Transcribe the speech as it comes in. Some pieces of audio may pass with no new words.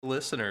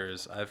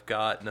Listeners, I've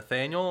got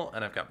Nathaniel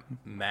and I've got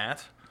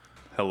Matt.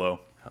 Hello.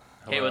 Hello.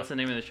 Hey, what's the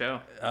name of the show?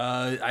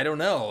 I don't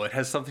know. It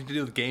has something to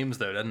do with games,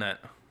 though, doesn't it?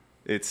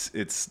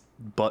 It's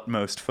butt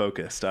most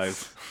focused.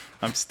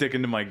 I'm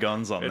sticking to my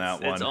guns on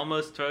that one. It's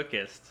almost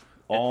focused.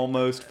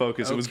 Almost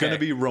focused. It was going to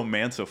Okay. be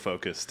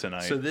romanzo-focused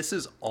tonight. So this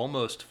is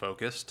Almost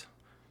Focused,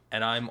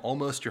 and I'm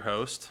almost your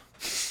host.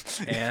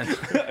 And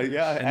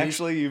yeah,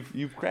 actually,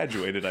 you've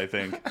graduated, I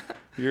think.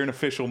 You're an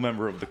official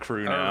member of the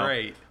crew now. all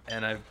right,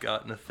 and I've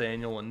got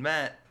Nathaniel and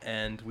Matt,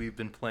 and we've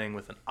been playing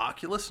with an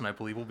Oculus, and I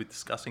believe we'll be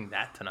discussing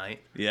that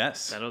tonight.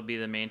 Yes. That'll be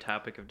the main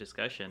topic of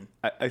discussion.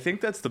 I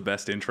think that's the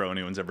best intro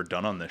anyone's ever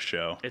done on this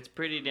show. It's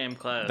pretty damn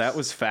close. That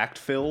was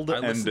fact-filled I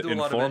and listened to a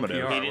lot of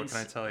informative. NPR. He What didn't, can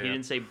I tell he you?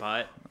 didn't say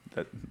but.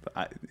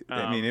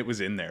 I mean, it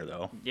was in there,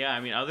 though. Yeah, I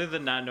mean, other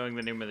than not knowing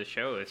the name of the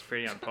show, it's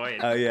pretty on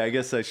point. Yeah, I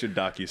guess I should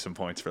dock you some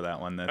points for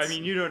that one. I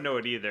mean, you don't know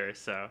it either,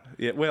 so.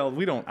 Yeah, well,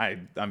 we don't.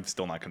 I'm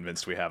still not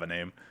convinced we have a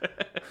name.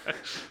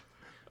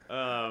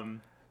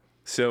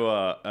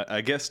 So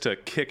I guess to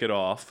kick it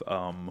off,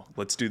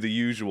 let's do the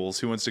usuals.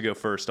 Who wants to go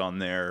first on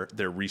their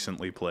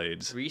recently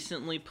playeds?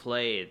 Recently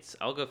played.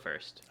 I'll go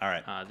first. All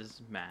right. This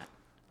is Matt.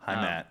 Hi,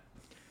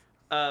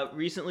 Matt.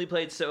 Recently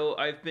played, so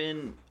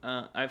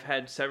I've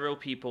had several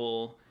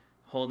people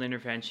hold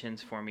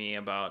interventions for me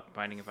about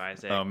Binding of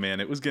Isaac. Oh man,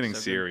 it was getting So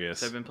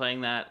serious. I've been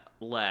playing that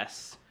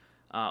less,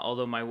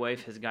 although my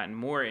wife has gotten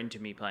more into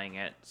me playing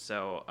it,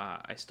 so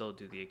I still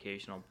do the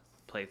occasional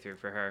playthrough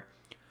for her.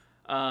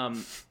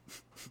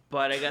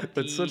 But I got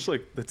that's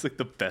like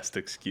the best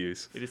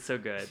excuse. It is so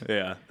good.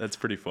 Yeah, that's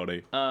pretty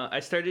funny. I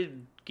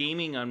started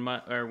gaming on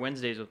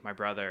Wednesdays with my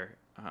brother,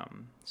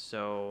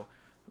 so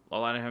a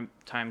lot of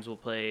times we'll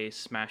play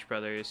Smash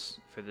Brothers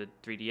for the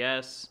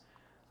 3DS.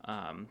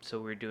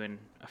 So we're doing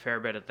a fair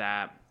bit of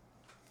that.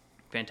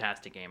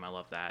 Fantastic game. I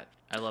love that.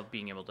 I love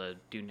being able to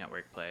do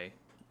network play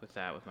with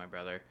that with my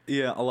brother.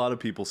 Yeah, a lot of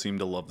people seem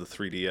to love the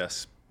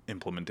 3DS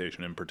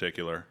implementation in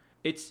particular.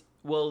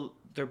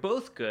 They're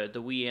both good,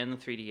 the Wii and the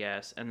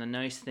 3DS. And the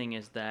nice thing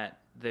is that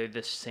they're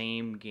the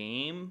same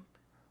game,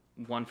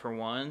 one for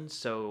one.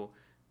 So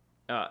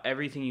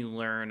everything you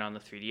learn on the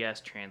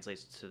 3DS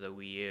translates to the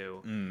Wii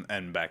U.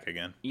 And back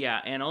again. Yeah,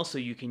 and also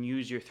you can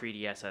use your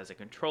 3DS as a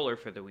controller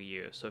for the Wii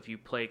U. So if you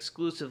play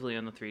exclusively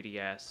on the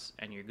 3DS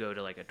and you go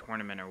to like a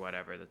tournament or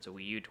whatever that's a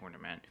Wii U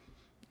tournament,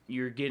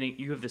 you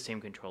have the same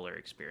controller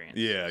experience.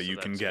 Yeah, So you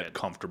can that's get good.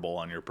 comfortable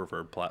on your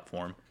preferred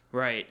platform.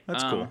 Right.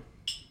 That's cool.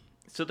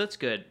 So that's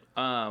good.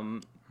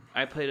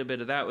 I played a bit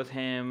of that with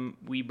him.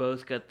 We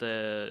both got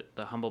the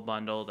Humble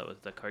Bundle, that was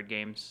the card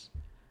games,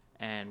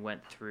 and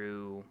went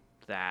through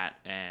that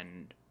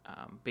and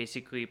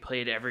basically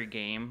played every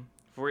game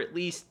for at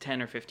least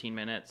 10 or 15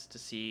 minutes to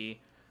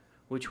see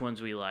which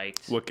ones we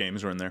liked. What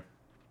games were in there?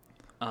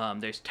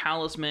 There's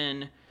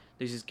Talisman.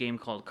 There's this game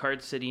called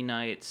Card City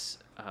Nights,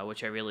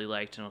 which I really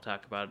liked and I'll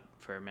talk about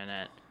for a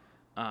minute.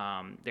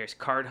 There's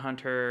Card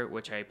Hunter,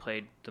 which I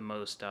played the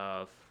most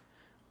of.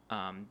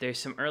 There's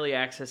some early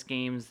access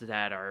games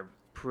that are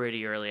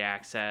pretty early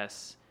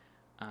access.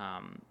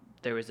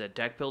 There was a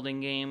deck building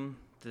game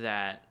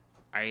that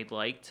I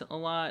liked a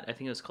lot. I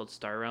think it was called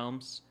Star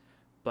Realms,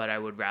 but I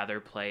would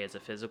rather play as a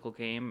physical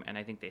game, and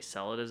I think they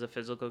sell it as a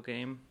physical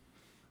game.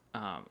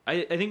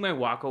 I think my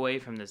walk away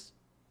from this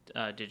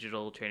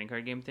digital trading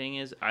card game thing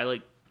is I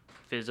like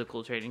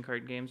physical trading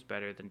card games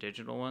better than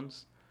digital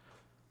ones.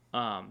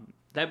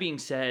 That being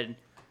said,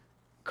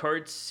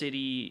 Card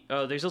City.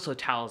 Oh, there's also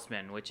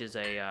Talisman, which is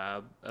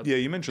Yeah,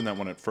 you mentioned that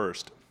one at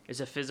first.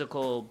 is a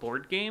physical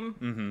board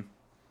game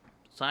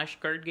 /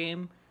 card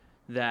game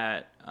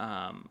that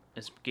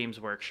as Games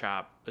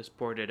Workshop is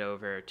ported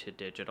over to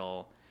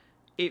digital.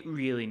 It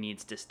really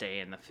needs to stay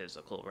in the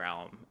physical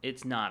realm.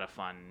 It's not a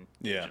fun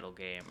digital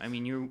game. I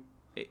mean,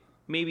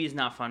 maybe it's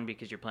not fun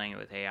because you're playing it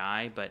with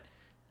AI, but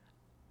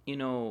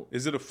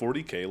Is it a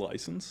 40K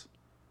license?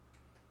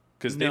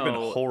 Because they've been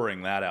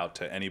whoring that out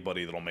to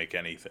anybody that'll make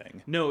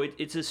anything. No,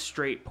 it's a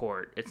straight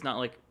port. It's not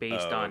like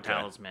based on okay.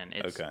 Talisman.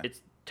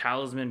 It's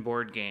Talisman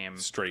board game.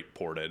 Straight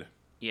ported.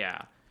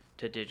 Yeah,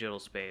 to digital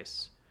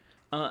space.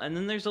 And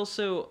then there's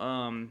also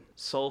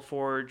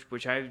Soulforge,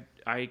 which I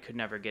could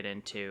never get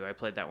into. I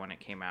played that when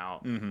it came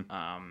out.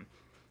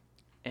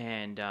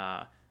 And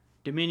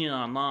Dominion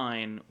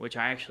Online, which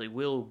I actually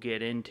will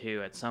get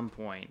into at some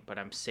point, but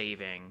I'm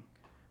saving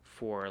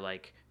for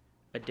like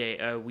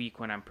a week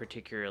when I'm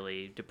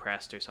particularly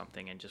depressed or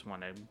something and just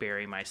want to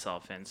bury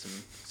myself in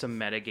some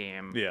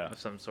metagame of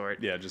some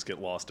sort. Yeah, just get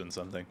lost in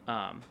something.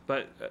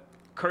 But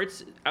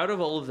cards out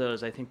of all of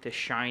those, I think the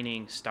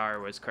shining star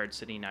was Card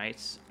City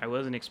Nights. I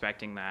wasn't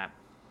expecting that.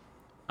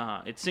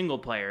 It's single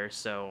player,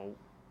 so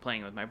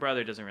playing with my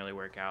brother doesn't really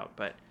work out,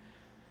 but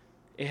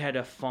it had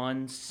a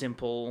fun,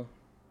 simple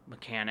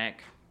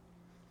mechanic.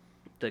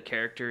 The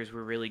characters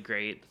were really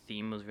great. The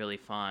theme was really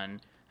fun.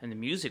 And the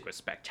music was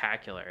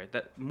spectacular.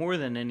 That more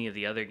than any of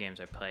the other games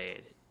I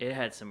played, it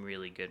had some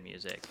really good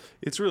music.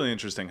 It's really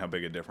interesting how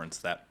big a difference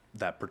that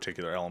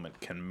particular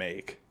element can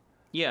make.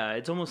 Yeah,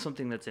 it's almost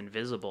something that's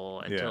invisible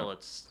until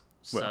it's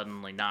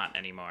suddenly not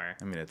anymore.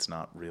 I mean, it's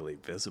not really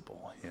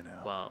visible,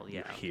 Well,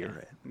 yeah. You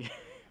hear it.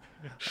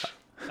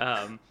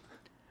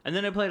 And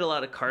then I played a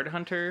lot of Card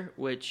Hunter,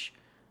 which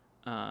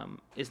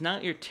is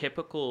not your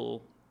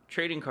typical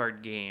trading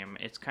card game.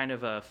 It's kind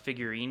of a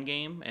figurine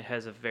game. It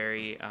has a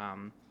very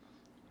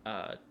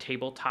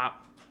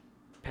tabletop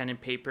pen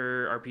and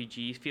paper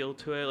RPG feel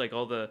to it. Like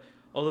all the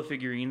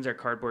figurines are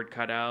cardboard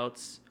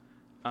cutouts.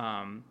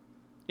 And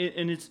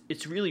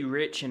it's really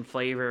rich in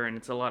flavor, and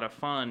it's a lot of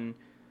fun.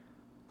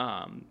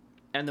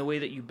 And the way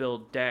that you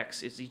build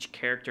decks is each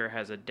character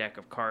has a deck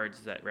of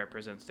cards that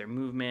represents their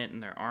movement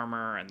and their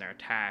armor and their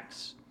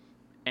attacks.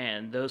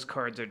 And those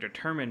cards are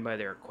determined by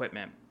their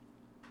equipment.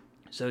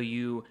 So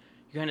you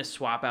kind of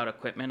swap out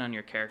equipment on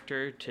your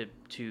character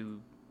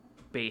to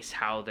base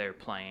how they're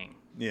playing.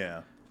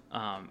 Yeah.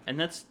 And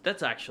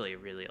that's actually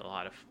really a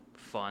lot of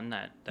fun.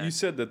 That You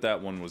said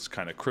that one was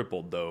kind of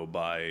crippled, though,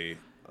 by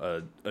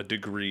a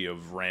degree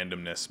of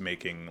randomness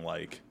making,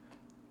 like,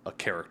 a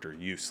character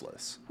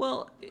useless.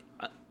 Well,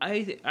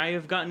 I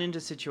have gotten into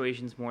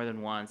situations more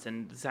than once,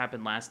 and this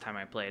happened last time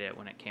I played it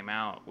when it came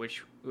out,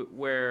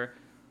 where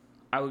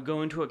I would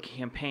go into a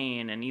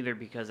campaign, and either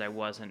because I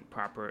wasn't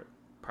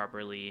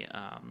properly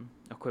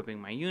equipping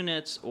my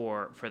units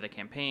or for the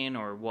campaign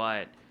or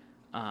what,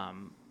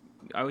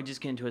 I would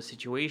just get into a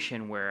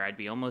situation where I'd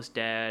be almost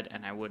dead,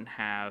 and I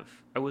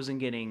wasn't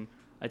getting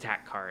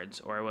attack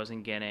cards, or I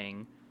wasn't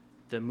getting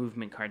the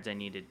movement cards I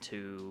needed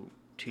to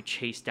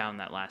chase down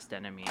that last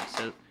enemy.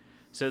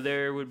 So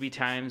there would be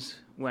times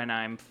when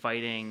I'm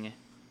fighting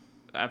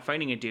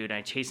a dude and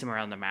I chase him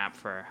around the map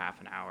for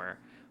half an hour,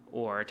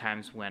 or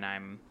times when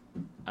I'm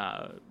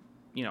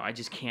I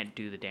just can't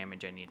do the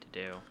damage I need to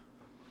do.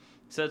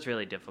 So it's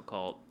really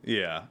difficult.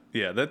 Yeah.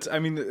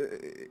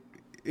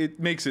 It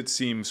makes it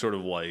seem sort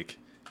of like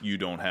you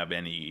don't have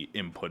any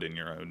input in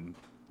your own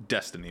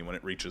destiny when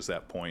it reaches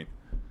that point.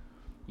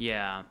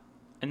 Yeah.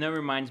 And that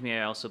reminds me,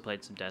 I also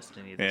played some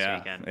Destiny this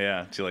weekend.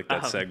 Yeah. Do you like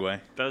that segue?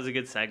 That was a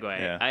good segue.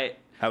 Yeah.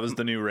 How was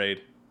the new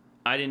raid?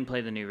 I didn't play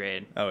the new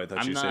raid. Oh, I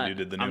thought you said you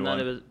did the new one. I'm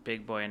not a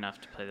big boy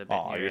enough to play the new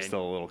raid. Oh, you're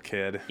still a little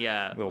kid.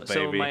 Yeah. Little baby.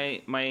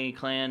 So my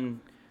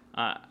clan,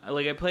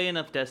 I play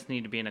enough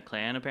Destiny to be in a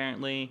clan,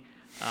 apparently.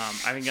 I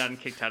haven't gotten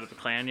kicked out of the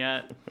clan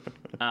yet.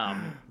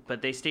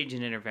 But they stage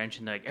an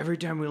intervention. They're like, every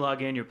time we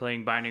log in, you're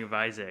playing Binding of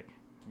Isaac.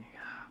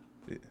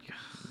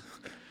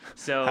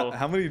 So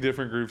how many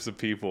different groups of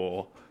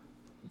people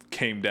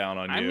came down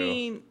on you? I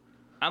mean,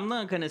 I'm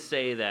not going to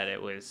say that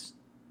it was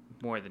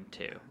more than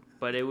 2,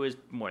 but it was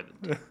more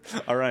than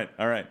 2. All right.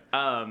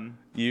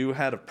 You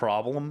had a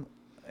problem,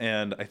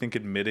 and I think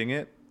admitting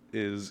it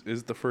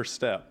is the first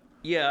step.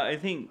 Yeah, I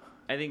think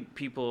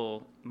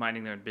people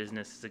minding their own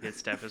business is a good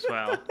step as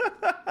well.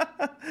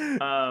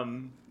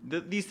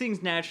 These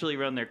things naturally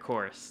run their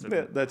course.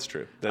 Yeah, that's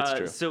true. That's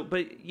true. So,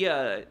 but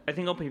yeah, I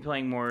think I'll be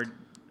playing more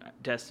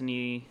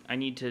Destiny. I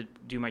need to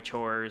do my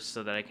chores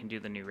so that I can do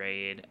the new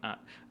raid.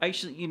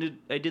 Actually,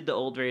 I did the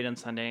old raid on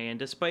Sunday, and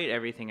despite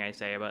everything I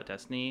say about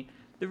Destiny,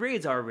 the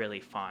raids are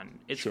really fun.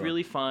 It's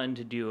really fun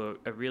to do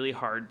a really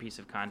hard piece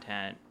of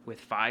content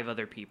with 5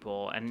 other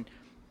people, and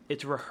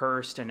it's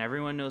rehearsed, and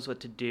everyone knows what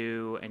to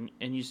do, and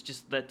it's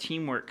just that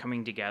teamwork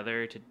coming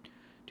together to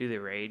do the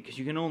raid, because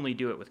you can only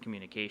do it with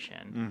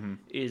communication,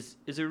 is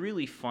a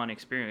really fun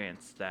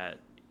experience that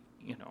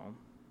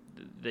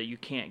that you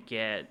can't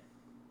get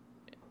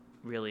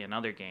really in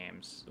other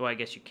games. Well, I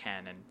guess you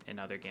can, and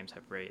other games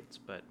have raids,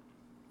 but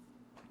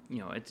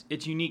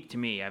it's unique to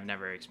me. I've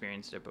never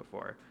experienced it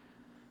before,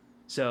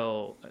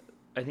 so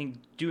I think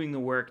doing the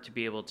work to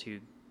be able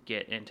to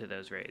get into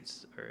those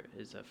raids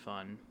is a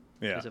fun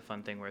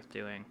thing worth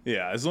doing.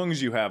 Yeah, as long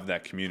as you have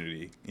that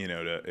community,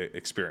 to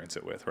experience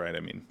it with, right?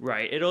 I mean,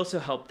 right. It also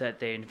helped that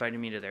they invited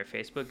me to their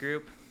Facebook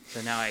group,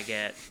 so now you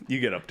get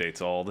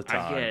updates all the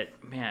time. I get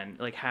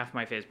like half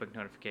my Facebook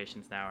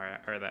notifications now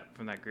are that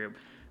from that group.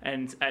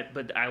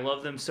 But I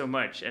love them so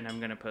much, and I'm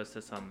going to post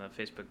this on the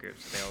Facebook group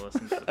so they all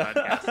listen to the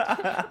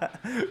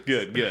podcast.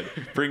 Good.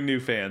 Bring new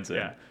fans in.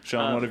 Yeah.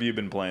 Sean, what have you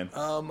been playing?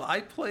 I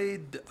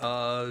played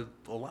a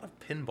lot of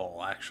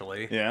pinball,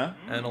 actually. Yeah?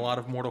 And a lot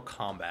of Mortal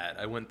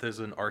Kombat. There's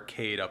an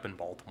arcade up in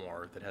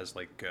Baltimore that has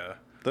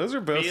those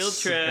are both field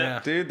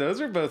trip. Dude, those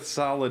are both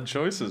solid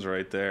choices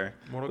right there.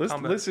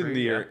 Listen to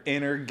your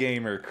inner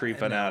gamer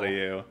creeping out of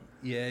you.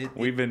 Yeah,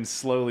 we've been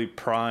slowly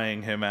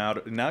prying him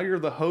out. Now you're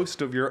the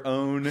host of your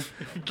own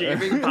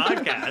gaming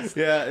podcast.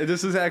 Yeah,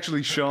 this is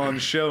actually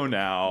Sean's show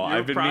now.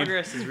 Your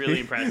progress is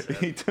really impressive.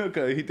 He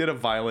did a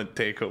violent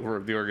takeover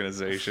of the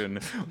organization.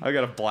 I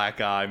got a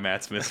black eye.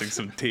 Matt's missing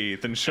some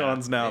teeth, and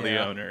Sean's now the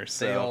owner.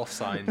 So. They all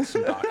signed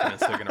some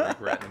documents they're gonna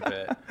regret in a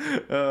bit.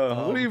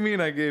 What do you mean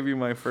I gave you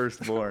my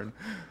firstborn?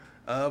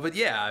 But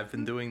yeah, I've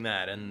been doing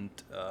that, and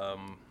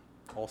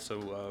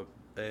also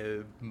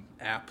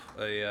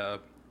a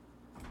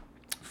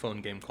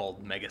phone game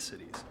called Mega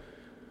Cities.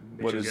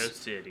 What is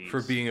Cities?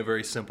 For being a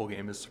very simple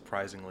game, is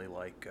surprisingly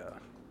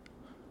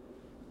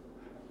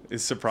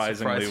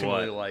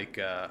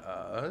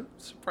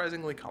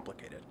surprisingly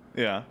complicated.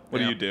 Yeah. What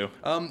do you do?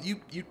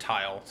 You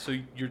tile. So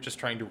you're just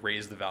trying to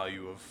raise the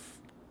value of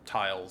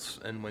tiles,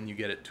 and when you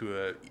get it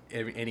to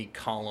any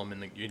column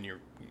you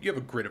have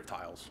a grid of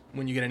tiles.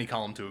 When you get any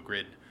column to a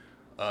grid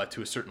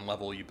to a certain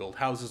level, you build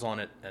houses on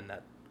it, and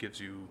that gives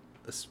you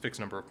a fixed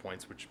number of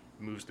points, which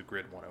moves the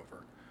grid one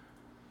over.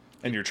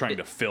 And you're trying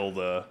to fill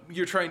the...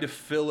 You're trying to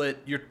fill it.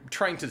 You're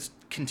trying to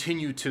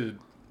continue to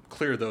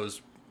clear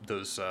those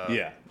Is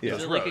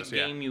it like a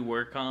game you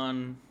work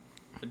on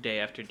day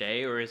after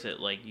day, or is it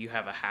like you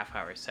have a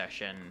half-hour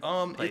session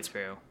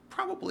playthrough?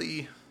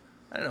 Probably,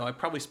 I don't know. I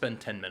probably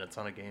spend 10 minutes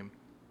on a game,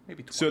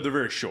 maybe 20. So they're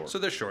very short. So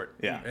they're short.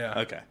 Yeah.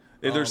 Okay.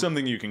 There's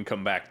something you can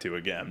come back to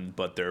again,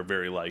 but they're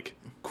very like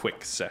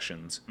quick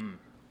sessions.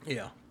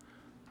 Yeah.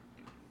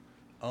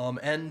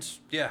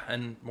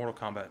 And Mortal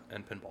Kombat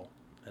and pinball,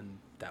 and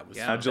that was.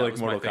 How'd you like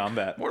Mortal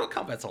Kombat? Mortal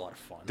Kombat's a lot of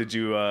fun.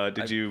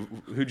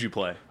 Who'd you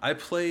play? I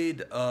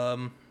played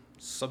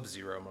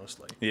Sub-Zero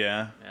mostly.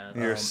 Yeah.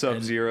 You're a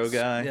Sub-Zero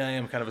guy. Yeah, I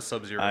am kind of a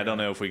Sub-Zero. I don't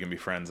know if we can be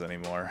friends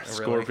anymore. Really?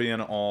 Scorpion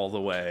all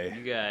the way.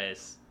 You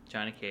guys,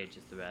 Johnny Cage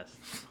is the best.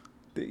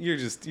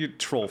 You're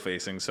troll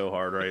facing so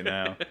hard right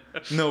now.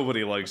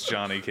 Nobody likes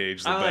Johnny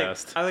Cage the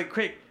best.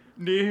 Quick,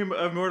 name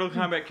a Mortal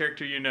Kombat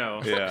character you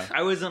know. Yeah.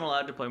 I wasn't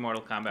allowed to play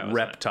Mortal Kombat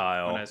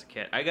Reptile. when I was a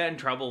kid. I got in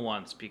trouble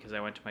once because I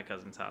went to my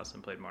cousin's house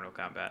and played Mortal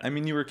Kombat. I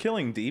mean, you were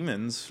killing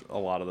demons a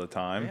lot of the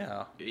time.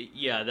 Yeah.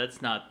 Yeah,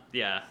 that's not...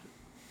 Yeah.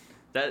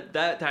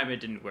 That time it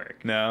didn't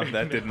work. No,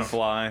 that didn't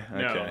fly?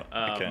 Okay.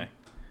 No, okay.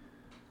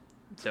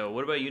 So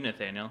what about you,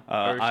 Nathaniel?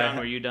 Uh, or Sean,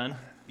 were you done?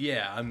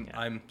 Yeah,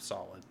 I'm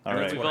solid. All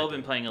right. We've all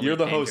been playing Elite You're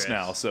the Dangerous. host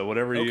now, so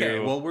whatever you... Okay,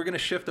 well, we're going to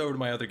shift over to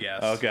my other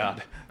guest. Oh,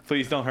 God.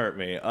 Please don't hurt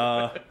me.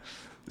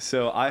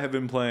 So I have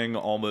been playing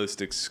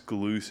almost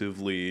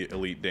exclusively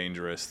Elite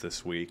Dangerous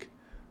this week.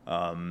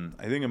 I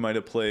think I might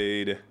have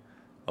played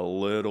a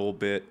little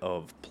bit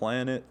of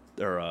Planetary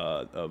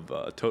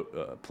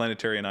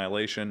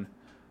Annihilation.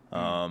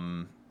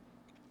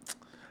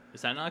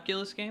 Is that an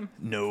Oculus game?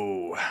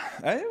 No.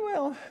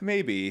 Well,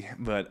 maybe,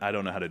 but I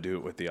don't know how to do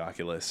it with the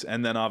Oculus.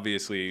 And then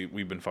obviously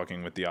we've been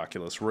fucking with the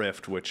Oculus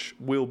Rift, which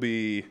will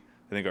be,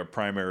 I think, our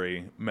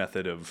primary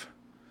method of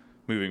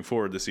moving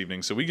forward this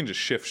evening. So we can just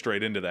shift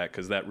straight into that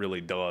because that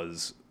really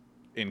does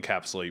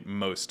encapsulate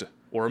most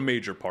or a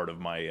major part of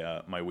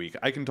my my week.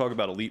 I can talk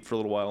about Elite for a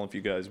little while if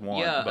you guys want.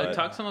 Yeah, but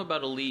talk some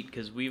about Elite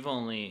because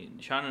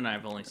Sean and I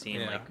have only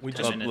seen we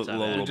 10 just minutes of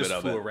little it. We just bit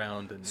of flew it.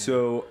 around. And,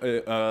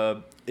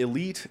 So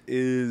Elite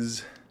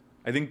is,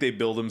 I think they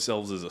bill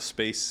themselves as a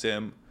space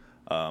sim.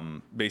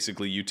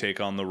 Basically, you take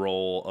on the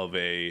role of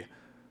a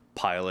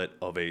pilot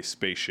of a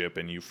spaceship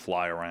and you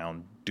fly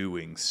around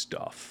doing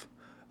stuff.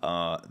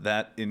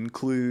 That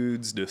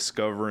includes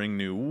discovering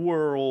new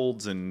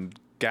worlds and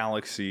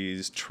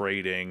galaxies,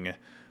 trading,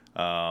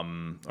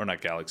 or not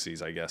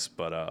galaxies, I guess,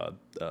 but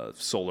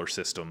solar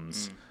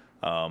systems,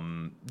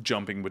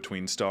 jumping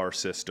between star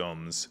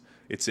systems.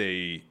 It's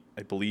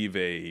I believe,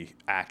 a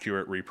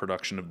accurate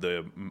reproduction of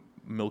the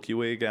Milky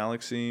Way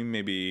galaxy.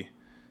 Maybe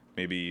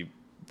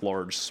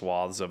large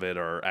swaths of it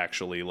are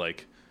actually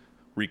like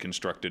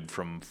reconstructed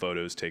from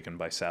photos taken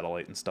by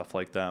satellite and stuff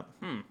like that.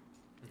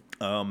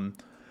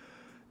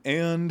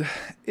 And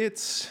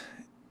it's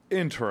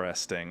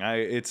interesting.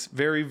 It's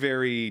very,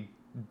 very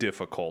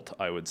difficult,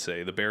 I would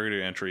say. The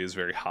barrier to entry is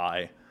very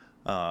high.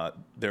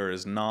 There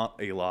is not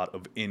a lot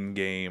of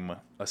in-game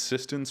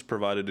assistance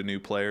provided to new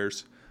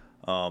players.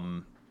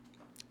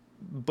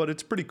 But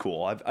it's pretty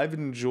cool. I've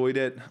enjoyed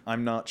it.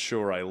 I'm not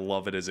sure I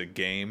love it as a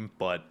game,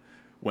 but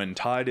when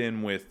tied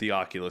in with the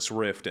Oculus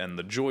Rift and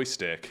the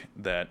joystick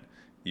that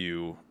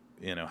you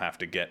have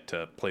to get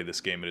to play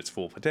this game at its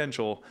full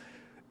potential,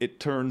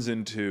 it turns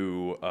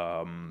into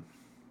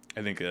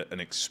I think an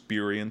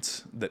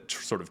experience that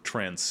sort of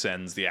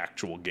transcends the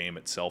actual game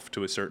itself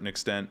to a certain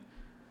extent.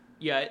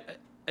 Yeah,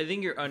 I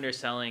think you're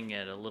underselling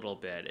it a little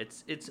bit.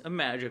 It's a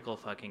magical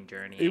fucking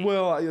journey.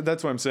 Well,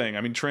 that's what I'm saying.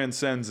 I mean,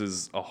 transcends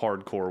is a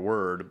hardcore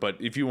word, but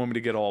if you want me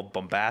to get all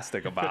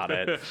bombastic about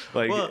it,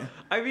 like, well,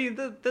 I mean,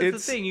 that's the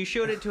thing. You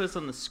showed it to us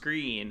on the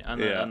screen, on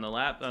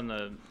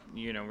the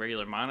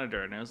regular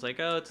monitor, and I was like,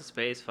 oh, it's a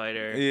space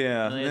fighter.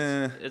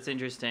 Yeah, it's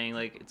interesting.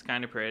 Like, it's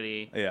kind of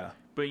pretty. Yeah,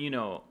 but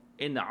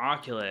in the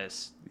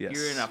Oculus, yes.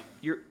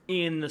 you're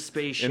in the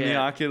spaceship. In the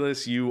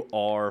Oculus, you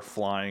are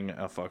flying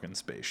a fucking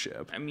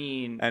spaceship. I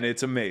mean, and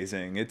it's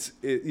amazing.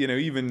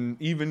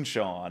 Even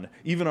Sean,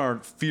 even our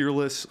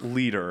fearless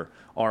leader,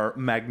 our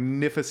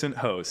magnificent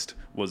host,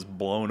 was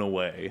blown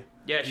away.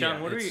 Yeah,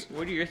 Sean, what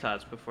are your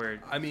thoughts before?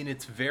 I mean,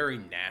 it's very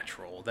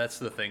natural. That's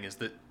the thing, is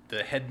that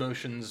the head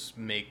motions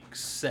make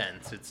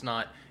sense. It's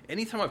not.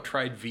 Anytime I've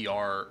tried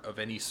VR of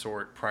any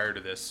sort prior to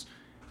this,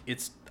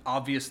 it's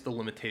obvious the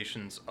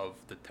limitations of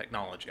the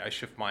technology. I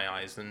shift my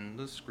eyes and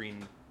the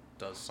screen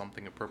does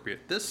something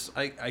appropriate. This,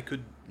 I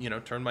could,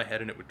 turn my head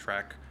and it would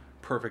track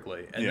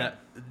perfectly. And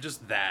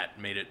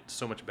that made it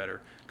so much better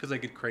because I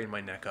could crane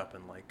my neck up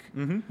and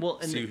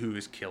see who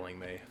is killing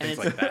me. Things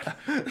like that.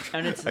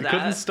 And it's I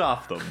couldn't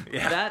stop them.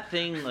 Yeah. That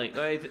thing,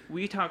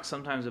 we talk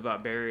sometimes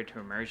about barrier to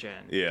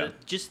immersion. Yeah.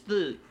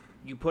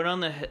 You put on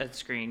the head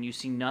screen, you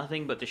see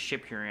nothing but the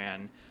ship you're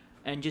in.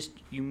 and just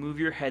you move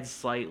your head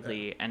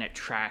slightly, and it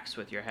tracks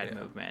with your head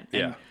movement.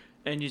 And,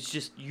 and it's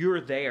just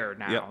you're there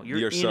now. Yep.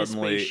 You're in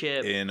suddenly a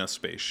spaceship. in a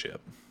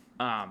spaceship.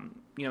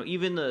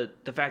 Even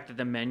the fact that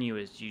the menu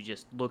is you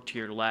just look to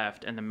your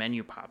left and the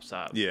menu pops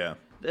up. Yeah.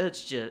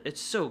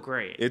 It's so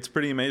great. It's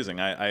pretty amazing.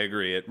 I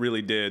agree. It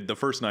really did. The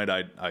first night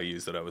I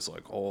used it, I was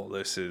like, oh,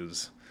 this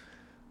is...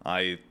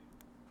 I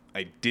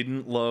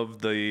didn't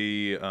love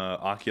the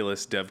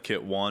Oculus Dev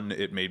Kit 1.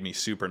 It made me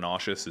super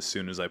nauseous as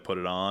soon as I put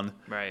it on.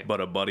 Right. But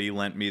a buddy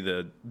lent me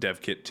the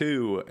Dev Kit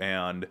 2,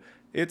 and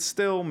it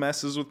still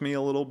messes with me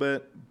a little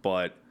bit,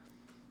 but...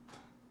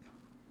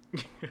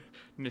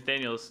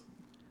 Nathaniel's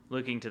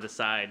looking to the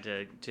side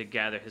to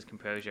gather his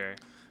composure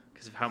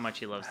because of how much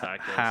he loves the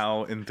Oculus.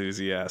 How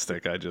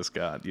enthusiastic I just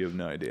got. You have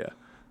no idea.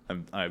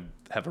 I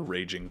have a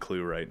raging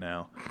clue right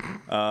now.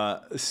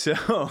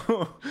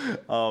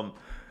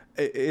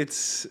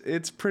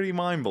 It's pretty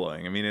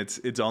mind-blowing. I mean, it's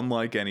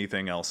unlike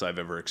anything else I've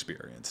ever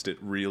experienced. It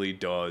really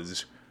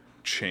does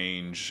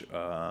change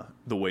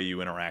the way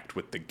you interact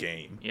with the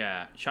game.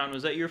 Yeah. Sean,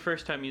 was that your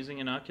first time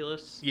using an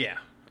Oculus? Yeah.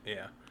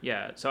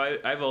 Yeah, so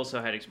I've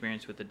also had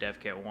experience with the Dev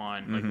Kit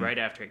 1, like right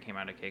after it came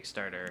out of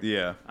Kickstarter.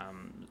 Yeah.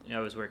 I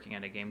was working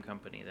at a game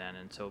company then,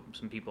 and so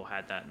some people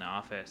had that in the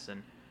office,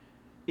 and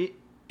it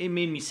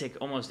made me sick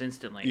almost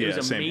instantly. Yeah, it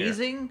was same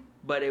amazing, here.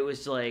 But it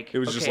was like, it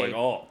was just like,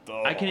 oh.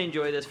 I can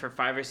enjoy this for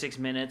 5 or 6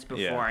 minutes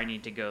before Yeah. I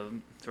need to go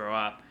throw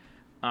up.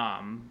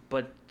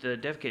 But the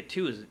Dev Kit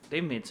 2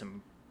 they've made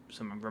some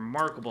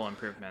remarkable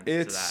improvements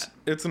to that.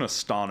 It's an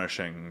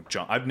astonishing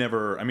jump. I've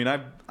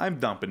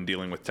not been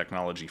dealing with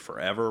technology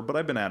forever, but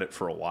I've been at it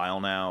for a while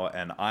now,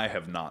 and I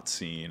have not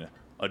seen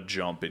a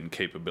jump in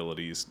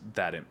capabilities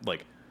that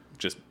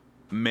just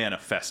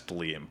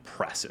manifestly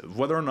impressive.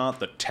 Whether or not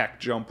the tech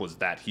jump was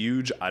that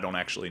huge, I don't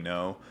actually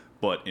know.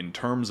 But in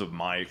terms of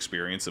my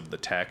experience of the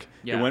tech,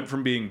 it went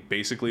from being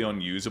basically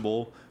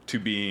unusable to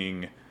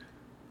being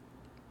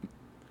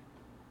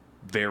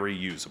very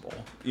usable.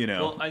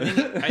 Well, I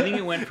think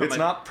it went from it's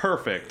not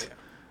perfect,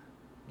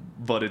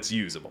 but it's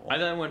usable. I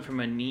thought it went from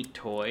a neat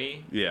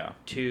toy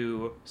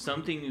to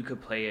something you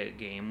could play a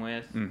game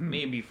with,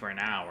 maybe for an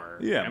hour.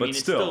 Yeah, but it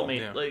still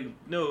made,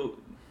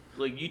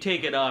 you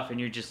take it off and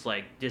you're just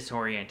like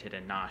disoriented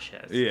and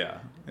nauseous. Yeah.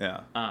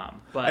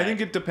 But I think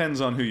it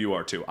depends on who you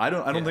are too. I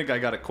don't think I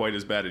got it quite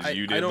as bad as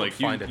you did. I don't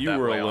find you it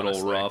were that way, a little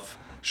honestly. rough.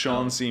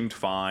 Sean seemed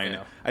fine.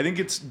 Yeah. I think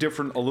it's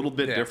different, a little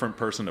bit different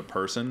person to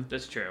person.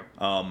 That's true.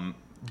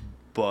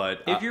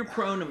 But if you're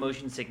prone to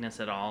motion sickness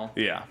at all,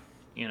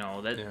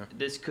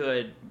 this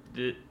could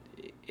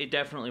it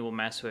definitely will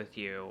mess with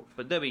you.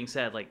 But that being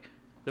said, like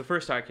the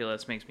first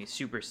Oculus makes me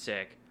super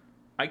sick.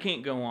 I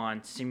can't go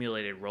on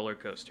simulated roller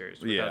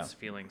coasters without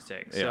feeling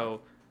sick. Yeah.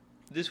 So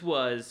this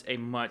was a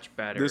much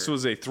better. This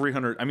was a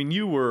 300. I mean,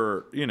 you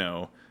were,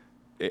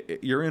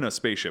 you're in a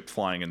spaceship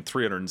flying in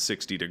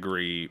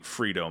 360-degree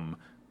freedom.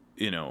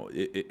 In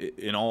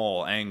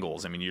all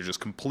angles. I mean, you're just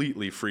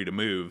completely free to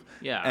move.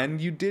 Yeah. And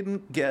you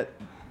didn't get...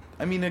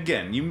 I mean,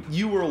 again,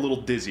 you were a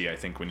little dizzy, I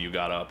think, when you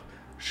got up.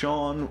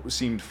 Sean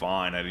seemed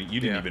fine.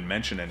 You didn't even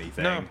mention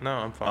anything. No,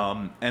 I'm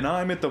fine. And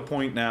I'm at the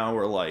point now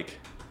where,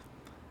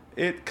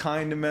 it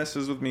kind of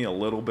messes with me a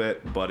little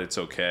bit, but it's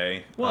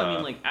okay.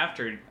 Well,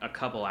 after a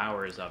couple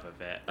hours of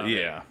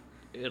it,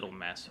 it'll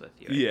mess with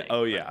you. I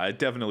think. It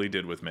definitely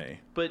did with me.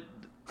 But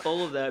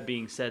all of that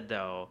being said,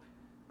 though,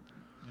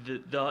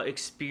 the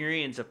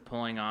experience of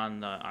pulling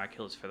on the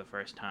Oculus for the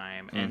first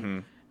time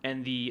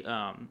and the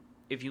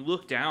if you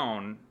look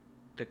down,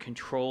 the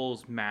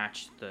controls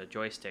match the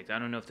joysticks. I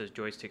don't know if those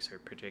joysticks are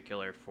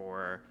particular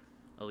for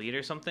Elite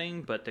or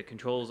something, but the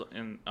controls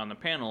on the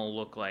panel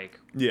look like...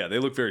 Yeah, they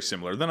look very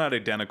similar. They're not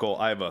identical.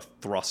 I have a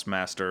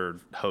Thrustmaster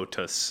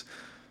Hotus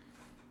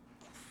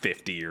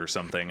 50 or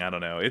something. I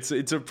don't know. It's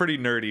a pretty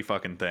nerdy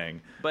fucking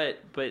thing. But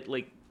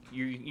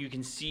you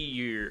can see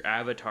your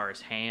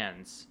avatar's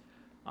hands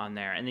on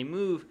there, and they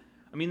move.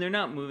 I mean, they're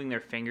not moving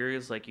their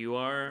fingers like you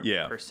are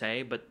per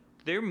se, but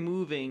they're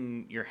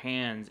moving your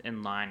hands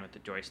in line with the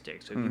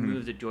joystick. So if you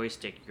move the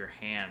joystick, your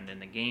hand in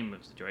the game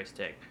moves the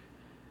joystick.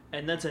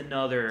 And that's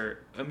another...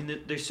 I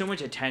mean, there's so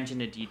much attention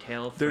to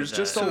detail for There's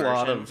just a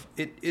lot of...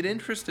 It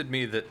interested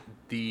me that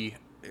the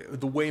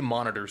way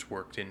monitors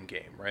worked in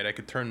game, right? I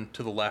could turn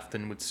to the left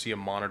and would see a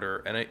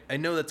monitor, and I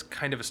know that's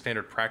kind of a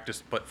standard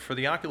practice, but for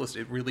the Oculus,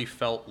 it really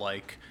felt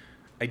like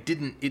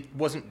it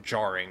wasn't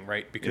jarring,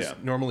 right? Because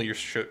normally you're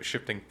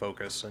shifting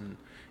focus and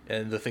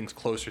the thing's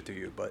closer to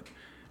you, but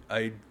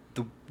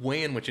the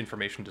way in which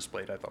information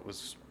displayed, I thought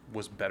was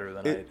better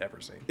than I had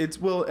ever seen.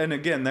 And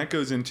again, that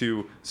goes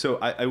into... So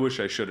I wish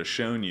I should have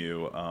shown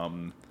you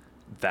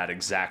that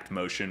exact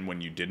motion when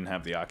you didn't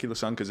have the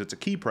Oculus on, because it's a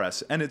key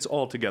press, and it's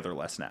altogether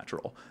less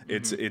natural.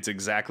 It's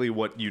exactly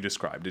what you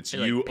described. It's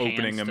you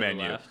opening a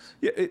menu.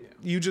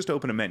 You just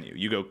open a menu.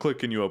 You go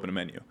click and you open a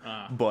menu.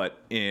 But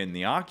in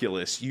the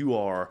Oculus, you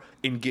are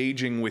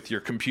engaging with your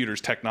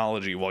computer's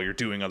technology while you're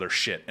doing other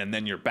shit, and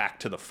then you're back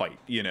to the fight,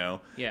 Yeah.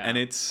 And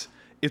it's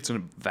it's a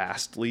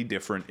vastly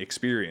different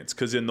experience.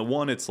 Because in the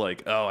one, it's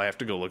like, oh, I have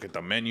to go look at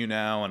the menu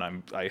now,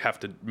 and I have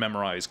to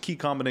memorize key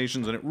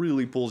combinations, and it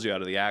really pulls you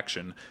out of the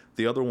action.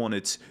 The other one,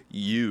 it's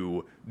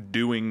you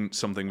doing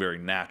something very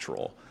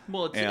natural.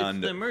 Well, it's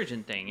the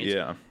immersion thing.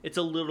 It's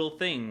a little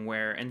thing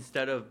where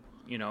instead of,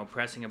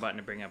 pressing a button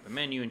to bring up a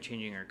menu and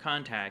changing your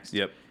context,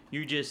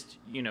 you just,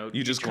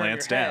 you just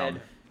glance down.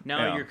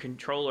 Now your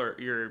controller,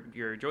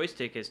 your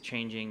joystick is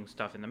changing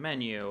stuff in the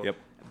menu. Yep.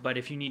 But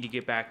if you need to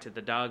get back to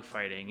the dog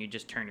fighting, you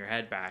just turn your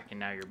head back, and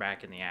now you're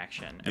back in the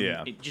action.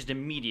 Just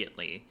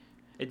immediately.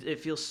 It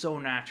feels so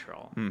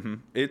natural. Mm-hmm.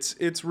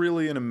 It's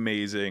really an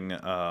amazing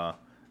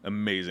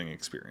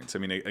experience. I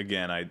mean,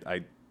 again,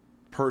 I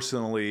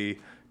personally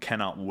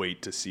cannot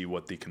wait to see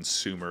what the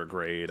consumer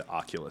grade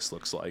Oculus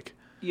looks like.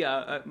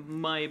 Yeah,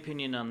 my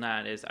opinion on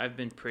that is I've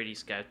been pretty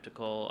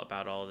skeptical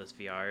about all this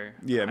VR.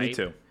 Yeah, hype. Me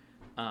too.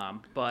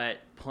 But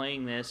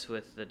playing this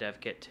with the dev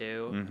kit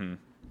too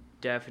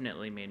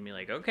definitely made me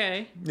like,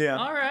 okay, yeah,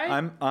 all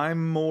right.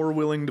 I'm more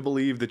willing to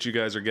believe that you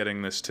guys are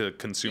getting this to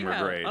consumer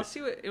grade. I'll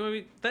see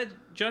that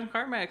John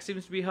Carmack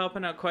seems to be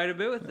helping out quite a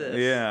bit with this.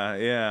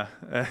 Yeah.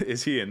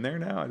 Is he in there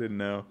now? I didn't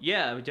know.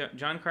 Yeah,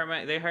 John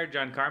Carmack. They hired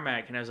John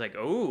Carmack, and I was like,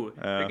 oh,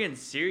 they're getting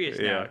serious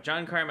now.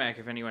 John Carmack,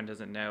 if anyone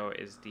doesn't know,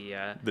 is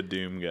the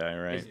Doom guy,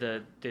 right? Is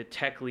the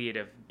tech lead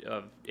of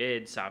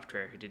id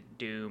Software, who did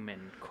Doom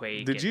and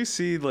Quake. Did you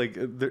see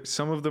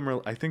some of them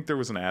are? I think there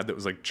was an ad that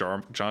was like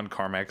John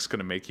Carmack's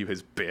gonna make you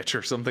his bitch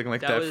or something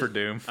like that for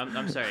Doom.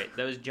 I'm sorry,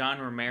 that was John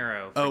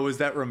Romero. Was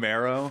that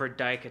Romero for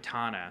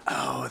Daikatana?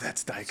 Oh,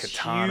 that's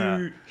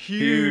Daikatana.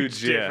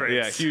 Huge difference.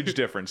 Yeah, huge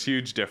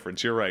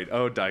difference. You're right.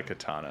 Oh,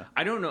 Daikatana.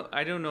 I don't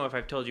know if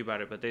I've told you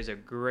about it, but there's a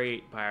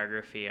great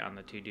biography on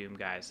the two Doom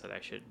guys that I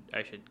should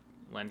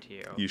lend to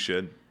you. You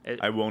should.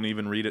 I won't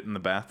even read it in the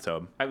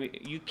bathtub. I mean,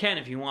 you can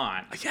if you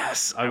want.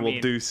 Yes, I will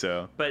do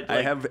so. But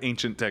I have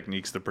ancient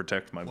techniques to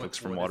protect my books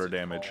from water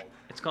damage.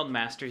 It's called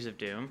Masters of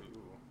Doom.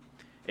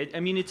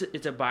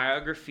 It's a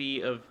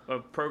biography of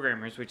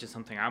programmers, which is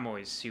something I'm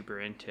always super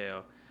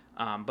into.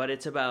 But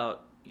it's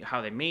about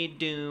how they made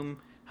Doom,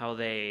 how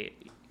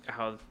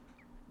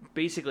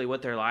basically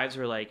what their lives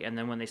were like, and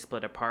then when they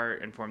split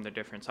apart and formed their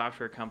different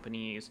software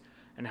companies,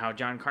 and how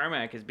John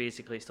Carmack is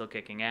basically still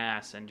kicking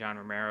ass, and John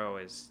Romero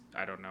is,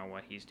 I don't know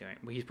what he's doing.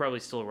 He's probably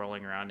still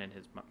rolling around in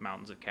his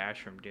mountains of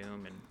cash from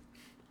Doom. And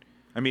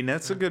I mean,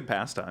 that's a good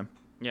pastime.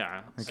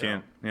 Yeah. I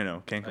can't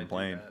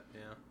complain.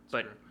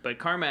 But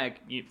Carmack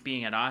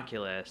being at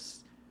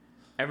Oculus,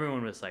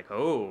 everyone was like,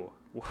 oh,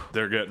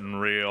 they're getting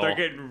real. They're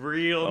getting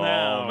real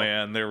now. Oh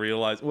man, they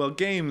realize. Well,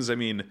 games. I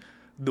mean,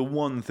 the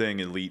one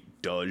thing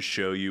Elite does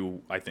show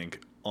you, I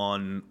think,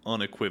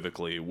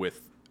 unequivocally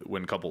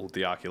when coupled with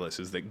the Oculus,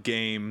 is that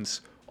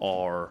games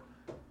are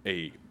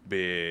a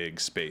big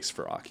space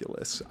for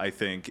Oculus. I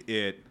think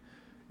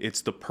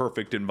it's the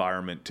perfect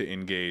environment to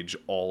engage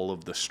all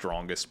of the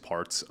strongest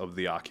parts of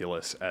the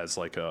Oculus as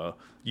like a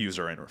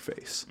user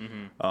interface.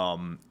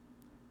 Mm-hmm.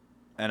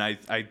 And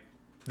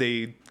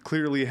they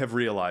clearly have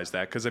realized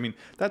that, because I mean,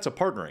 that's a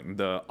partnering.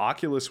 The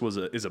Oculus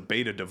is a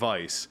beta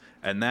device,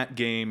 and that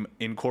game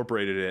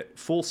incorporated it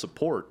full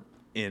support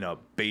in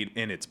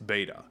its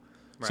beta.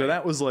 Right. So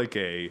that was like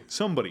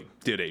somebody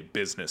did a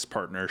business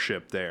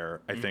partnership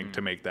there, I think,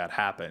 to make that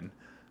happen.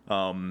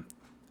 And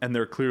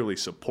they're clearly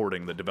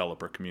supporting the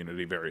developer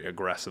community very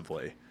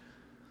aggressively.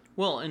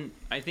 Well, and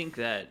I think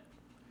that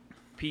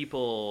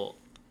people,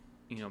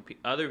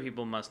 other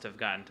people must have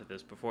gotten to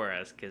this before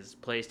us, because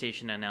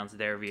PlayStation announced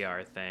their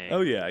VR thing.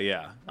 Oh,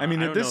 yeah. I mean,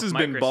 this has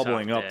been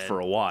bubbling up for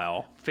a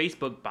while.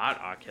 Facebook bought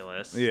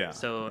Oculus. Yeah.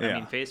 So, I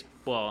mean,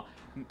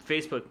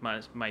 Facebook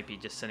might be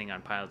just sitting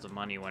on piles of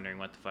money wondering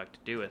what the fuck to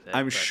do with it.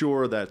 I'm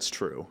sure that's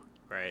true.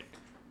 Right.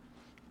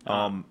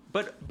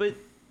 But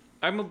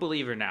I'm a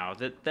believer now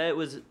that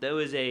was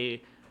an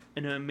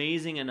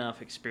amazing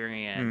enough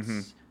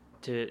experience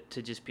to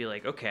just be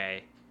like,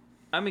 okay,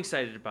 I'm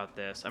excited about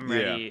this. I'm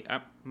ready.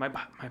 Yeah. My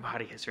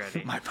body is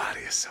ready. My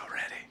body is so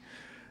ready.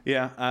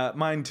 Yeah,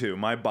 mine too.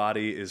 My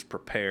body is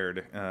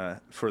prepared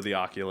for the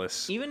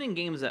Oculus. Even in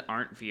games that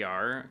aren't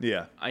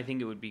VR, I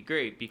think it would be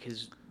great,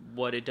 because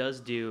what it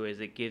does do is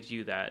it gives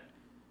you that.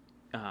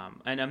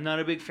 And I'm not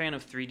a big fan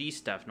of 3D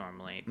stuff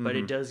normally, but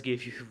it does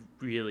give you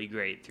really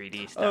great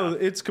 3D stuff. Oh,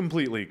 it's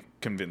completely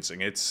convincing.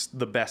 It's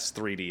the best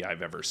 3D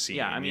I've ever seen.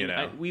 Yeah, I mean,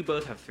 we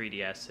both have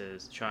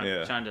 3DSs.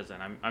 Sean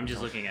doesn't. I'm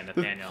just looking at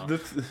Nathaniel.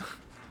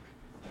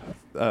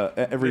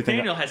 Everything.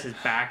 Nathaniel has his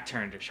back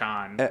turned to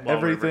Sean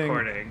while we're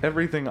recording.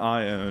 Everything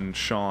I own,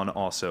 Sean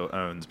also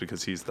owns,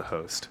 because he's the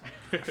host.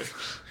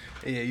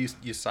 Yeah,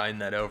 you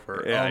signed that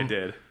over. Yeah, I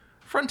did.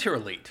 Frontier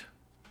Elite.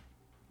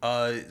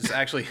 It's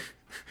actually...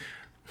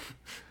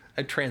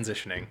 I'm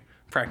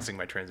practicing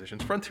my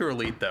transitions. Frontier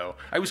Elite, though,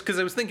 I was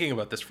thinking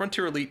about this.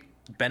 Frontier Elite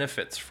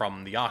benefits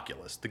from the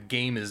Oculus. The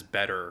game is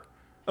better.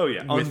 Oh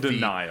yeah,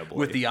 undeniably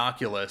with the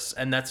Oculus,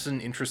 and that's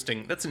an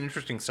interesting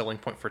selling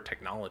point for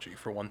technology,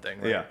 for one thing.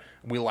 Right? Yeah,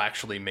 will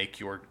actually make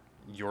your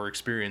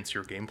experience,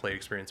 your gameplay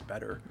experience,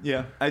 better.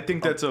 Yeah, I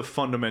think that's a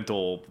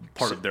fundamental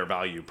part of their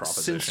value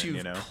proposition. Since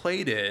you've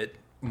played it,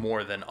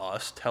 more than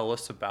us tell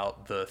us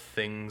about the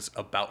things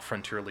about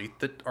Frontier Elite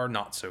that are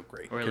not so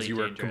great, Or because Elite you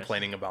were Dangerous.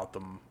 complaining about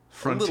them.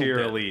 Frontier a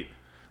little bit. Elite.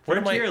 What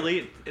am I- Frontier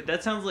Elite.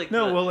 That sounds like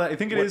No, the- well, I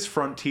think it is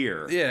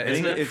Frontier. Yeah, I think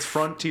isn't it- it's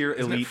Frontier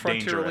Isn't it Elite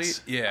Frontier Dangerous.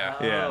 Elite? Yeah.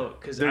 Yeah, Oh,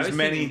 'cause I there's was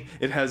many. thinking-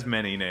 It has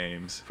many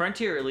names.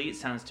 Frontier Elite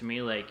sounds to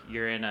me like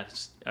you're in a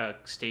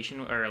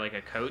station or like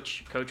a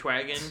coach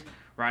wagon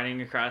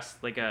riding across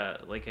like a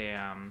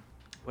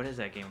what is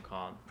that game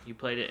called? You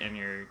played it in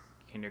your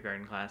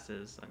kindergarten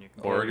classes on your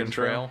computer. Oregon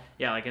Trail.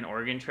 Yeah, like an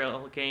Oregon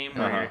Trail game,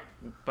 Uh-huh. where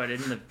but in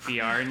the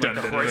VR and like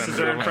the horses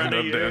are in front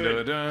of you.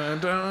 Can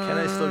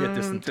I still get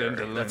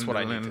dysentery? That's what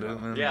I need to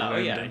know. Yeah, oh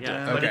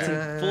yeah. But it's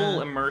in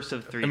full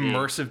immersive 3D.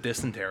 Immersive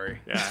dysentery.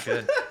 Yeah.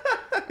 Good.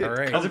 All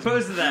right. As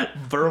opposed to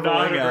that Burbling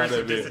out non-immersive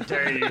of you.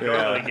 dysentery you're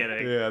normally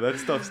getting. Yeah, that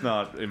stuff's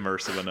not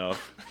immersive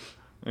enough.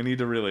 I need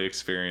to really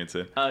experience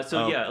it.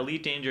 Yeah,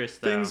 Elite Dangerous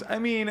though. Things. I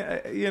mean,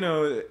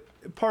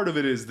 part of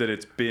it is that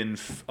it's been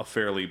a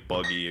fairly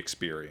buggy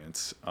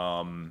experience.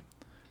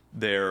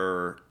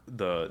 The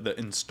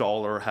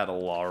installer had a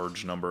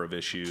large number of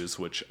issues,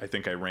 which I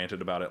think I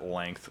ranted about at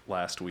length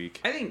last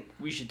week. I think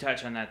we should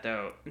touch on that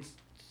though.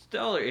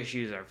 Installer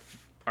issues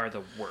are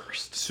the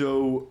worst.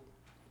 So,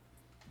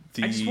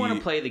 I just want to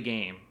play the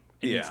game.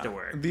 It needs to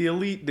work. The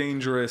Elite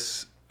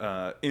Dangerous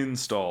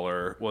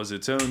installer was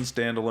its own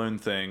standalone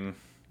thing.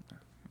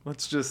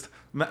 Let's just...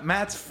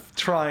 Matt's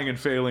trying and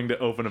failing to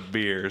open a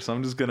beer, so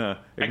I'm just going to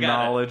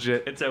acknowledge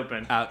it. It's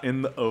open. Out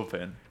in the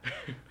open.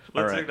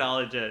 Let's right.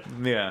 acknowledge it.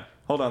 Yeah.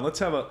 Hold on. Let's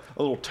have a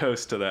little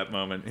toast to that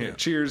moment. Here,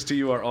 cheers to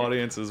you, our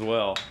audience, as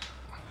well.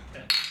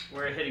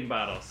 We're hitting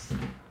bottles.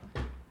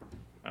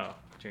 Oh,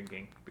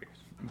 drinking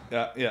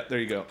beers. Yeah, there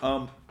you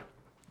go.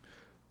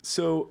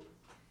 So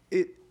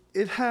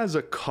it has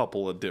a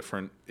couple of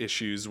different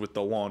issues with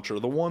the launcher.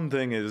 The one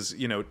thing is,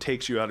 it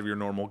takes you out of your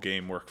normal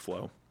game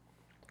workflow,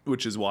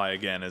 which is why,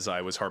 again, as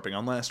I was harping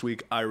on last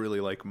week, I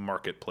really like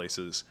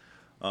marketplaces.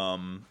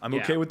 I'm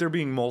okay with there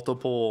being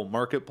multiple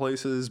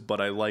marketplaces, but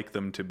I like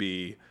them to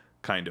be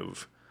kind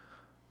of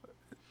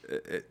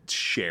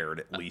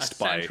shared, at least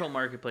by central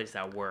marketplace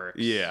that works.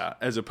 Yeah,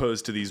 as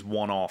opposed to these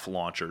one-off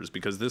launchers,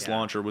 because this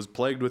launcher was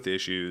plagued with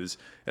issues.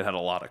 It had a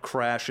lot of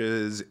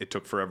crashes. It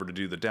took forever to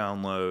do the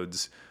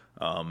downloads.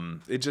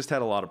 It just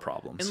had a lot of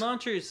problems. And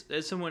launchers,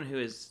 as someone who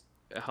has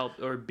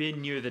helped or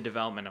been near the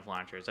development of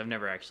launchers, I've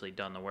never actually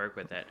done the work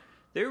with it.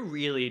 They're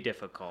really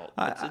difficult.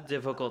 It's a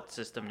difficult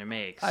system to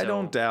make. I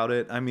don't doubt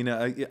it. I mean,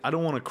 I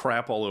don't want to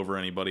crap all over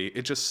anybody.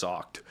 It just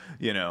sucked,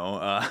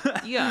 Yeah,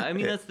 I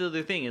mean, that's the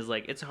other thing is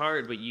like it's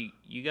hard, but you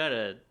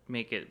gotta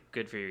make it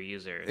good for your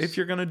users. If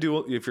you're gonna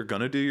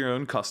do your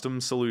own custom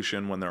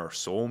solution when there are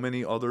so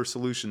many other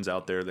solutions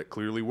out there that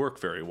clearly work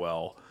very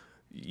well,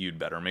 you'd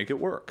better make it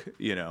work.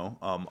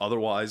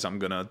 Otherwise, I'm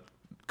gonna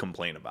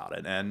complain about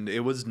it. And it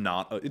was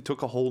not. It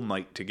took a whole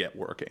night to get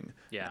working.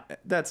 Yeah,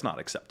 that's not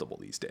acceptable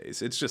these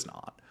days. It's just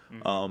not.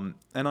 Mm-hmm.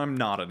 And I'm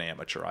not an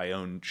amateur. I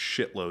own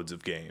shitloads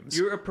of games.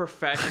 You're a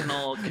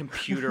professional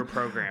computer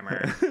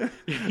programmer.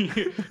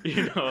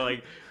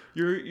 Like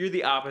you're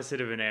the opposite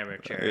of an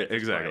amateur.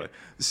 Exactly.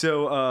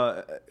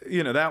 So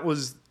that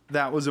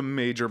was a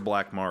major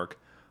black mark.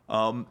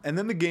 And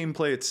then the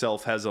gameplay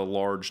itself has a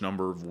large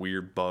number of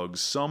weird bugs.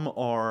 Some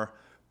are,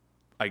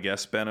 I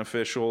guess,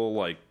 beneficial,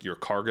 like your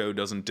cargo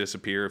doesn't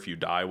disappear if you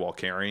die while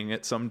carrying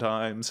it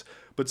sometimes.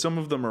 But some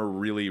of them are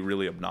really,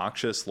 really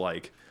obnoxious,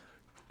 like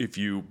if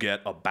you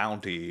get a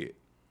bounty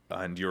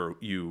and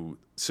you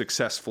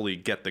successfully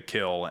get the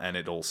kill and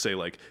it'll say,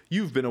 like,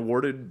 you've been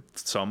awarded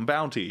some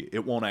bounty.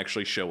 It won't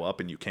actually show up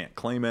and you can't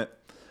claim it.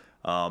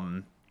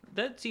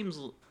 That seems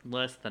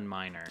less than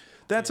minor.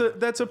 That's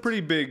a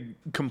pretty big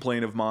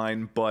complaint of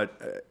mine,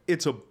 but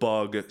it's a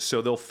bug,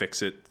 so they'll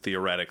fix it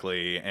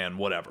theoretically and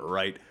whatever,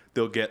 right?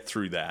 They'll get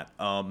through that.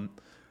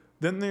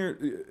 Then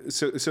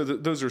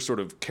those are sort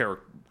of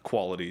character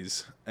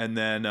qualities, and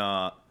then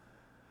I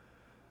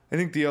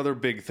think the other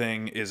big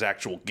thing is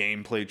actual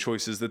gameplay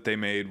choices that they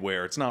made,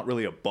 where it's not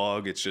really a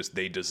bug; it's just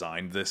they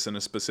designed this in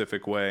a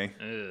specific way.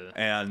 Ugh.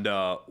 And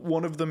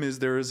one of them is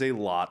there is a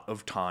lot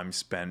of time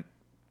spent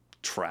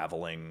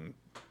traveling,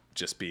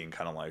 just being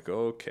kind of like,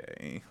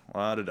 okay,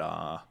 la da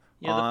da.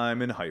 Yeah,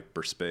 I'm in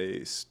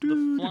hyperspace.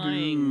 The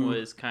flying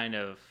was kind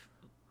of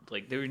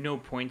like there were no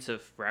points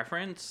of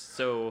reference,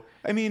 so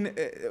I mean,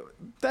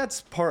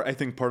 that's I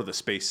think part of the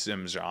space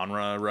sim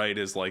genre, right?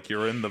 Is like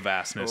you're in the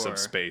vastness Sure. of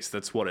space.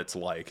 That's what it's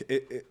like.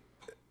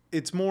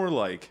 It's more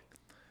like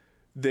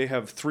they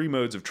have 3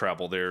 modes of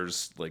travel.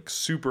 There's like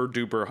super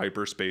duper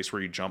hyperspace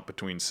where you jump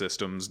between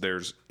systems.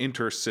 There's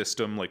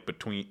inter-system, like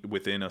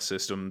within a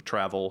system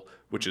travel,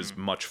 which is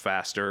much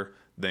faster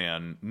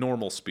than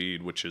normal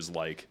speed, which is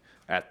like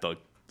at the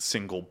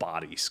single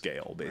body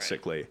scale,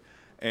 basically. Right.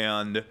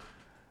 And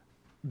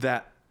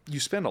that you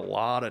spend a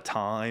lot of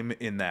time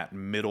in that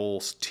middle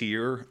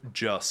tier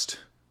just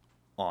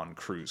on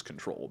cruise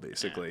control,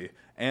 basically. Yeah.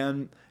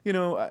 And,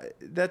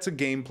 that's a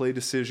gameplay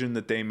decision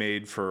that they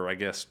made for, I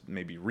guess,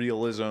 maybe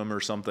realism or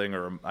something,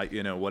 or,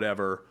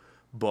 whatever.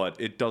 but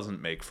it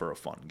doesn't make for a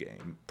fun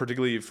game.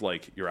 Particularly if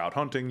like you're out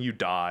hunting, you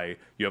die,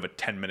 you have a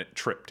 10-minute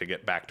trip to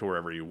get back to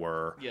wherever you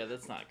were. Yeah,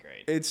 that's not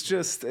great. It's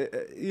just,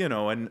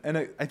 and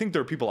I think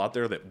there are people out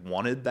there that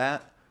wanted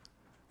that.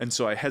 And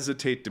so I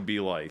hesitate to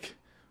be like,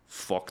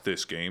 fuck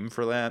this game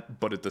for that.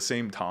 But at the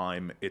same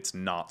time, it's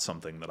not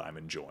something that I'm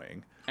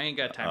enjoying. I ain't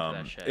got time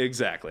for that shit.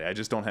 Exactly. I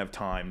just don't have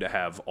time to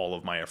have all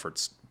of my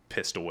efforts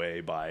pissed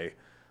away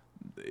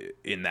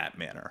in that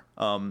manner.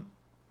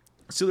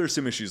 So there's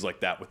some issues like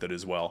that with it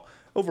as well.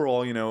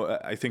 Overall,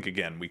 I think,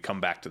 again, we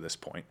come back to this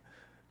point.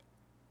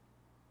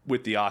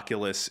 With the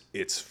Oculus,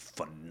 it's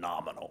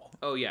phenomenal.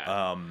 Oh,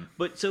 yeah.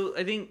 But so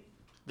I think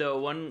the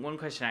one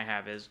question I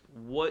have is,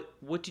 what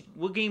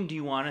game do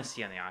you want to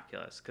see on the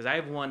Oculus? Because I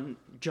have one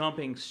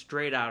jumping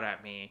straight out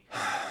at me,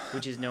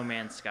 which is No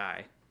Man's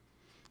Sky.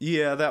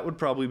 Yeah, that would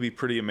probably be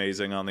pretty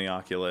amazing on the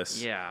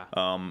Oculus. Yeah.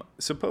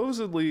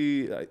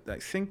 Supposedly, I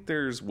think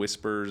there's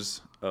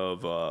whispers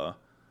of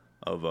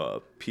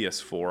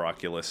PS4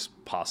 Oculus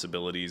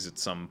possibilities at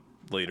some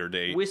later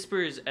date.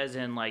 Whispers as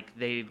in like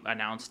they've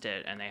announced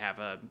it and they have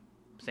a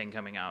thing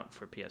coming out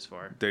for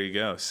PS4. There you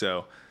go.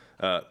 So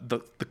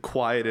the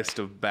quietest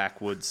of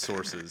backwoods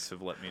sources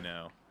have let me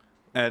know.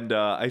 And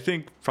I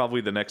think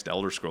probably the next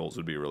Elder Scrolls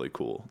would be really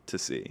cool to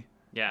see.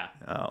 Yeah.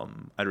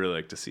 I'd really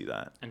like to see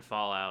that. And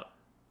Fallout.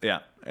 Yeah.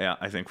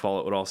 I think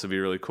Fallout would also be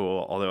really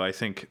cool. Although I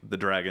think the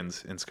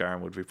dragons in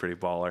Skyrim would be pretty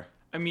baller.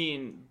 I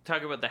mean,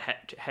 talk about the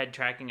head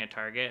tracking a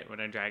target when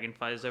a dragon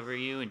flies over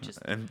you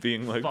and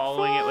being like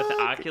following it with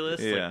the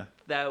Oculus. Yeah, like,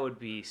 that would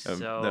be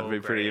so. That'd be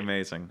pretty great.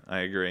 amazing.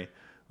 I agree.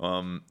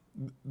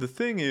 The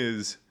thing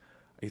is,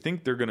 I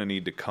think they're going to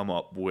need to come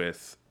up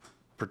with,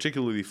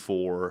 particularly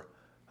for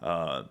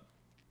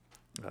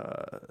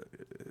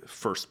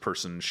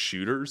first-person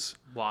shooters.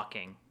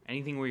 Walking.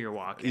 Anything where you're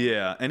walking.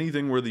 Yeah,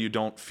 anything where you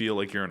don't feel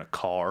like you're in a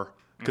car.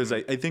 Because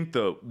I think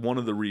one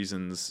of the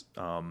reasons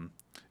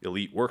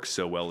Elite works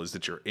so well is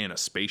that you're in a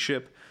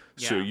spaceship.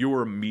 Yeah. So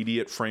your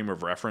immediate frame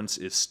of reference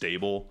is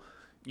stable.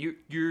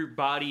 Your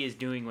body is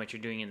doing what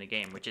you're doing in the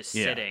game, which is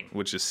sitting.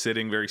 Which is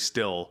sitting very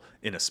still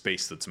in a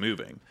space that's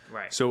moving.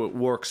 Right. So it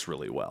works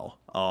really well.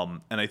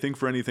 And I think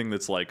for anything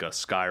that's like a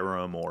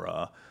Skyrim or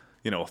a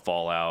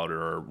Fallout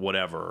or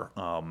whatever,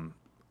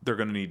 they're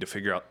going to need to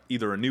figure out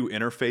either a new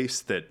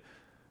interface that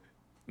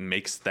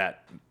makes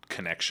that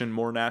connection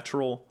more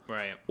natural.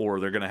 Right.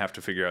 Or they're going to have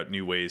to figure out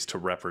new ways to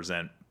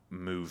represent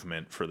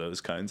movement for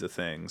those kinds of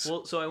things.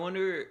 Well, so I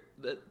wonder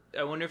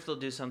if they'll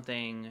do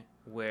something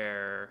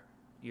where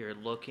your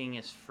looking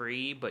is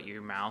free, but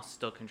your mouse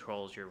still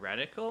controls your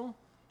reticle,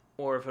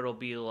 or if it'll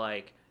be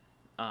like,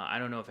 I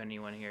don't know if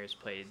anyone here has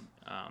played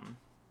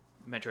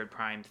Metroid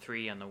Prime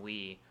 3 on the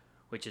Wii,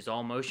 which is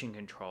all motion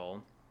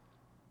control,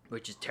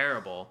 which is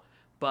terrible,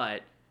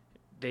 but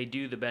they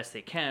do the best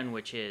they can,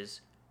 which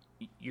is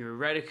your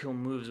reticle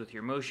moves with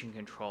your motion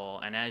control,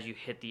 and as you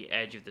hit the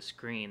edge of the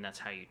screen, that's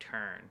how you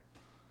turn.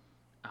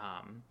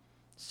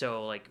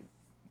 So like,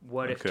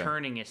 what if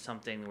turning is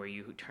something where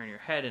you turn your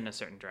head in a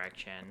certain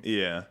direction?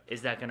 Yeah.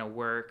 Is that going to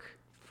work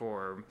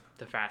for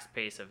the fast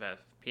pace of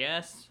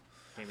FPS?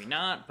 Maybe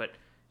not, but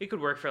it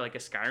could work for like a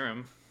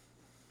Skyrim.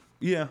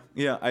 Yeah.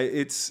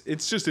 It's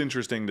just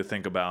interesting to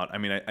think about. I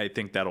mean, I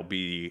think that'll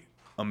be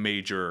a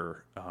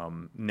major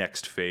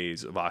next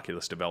phase of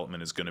Oculus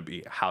development is going to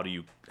be how do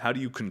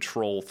you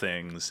control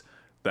things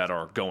that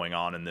are going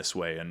on in this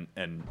way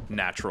and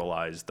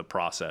naturalize the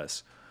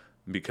process.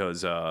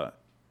 Because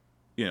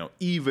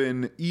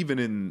even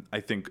in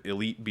I think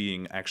Elite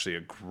being actually a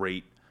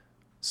great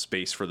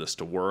space for this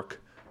to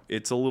work,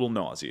 it's a little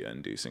nausea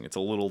inducing, it's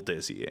a little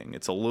dizzying,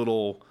 it's a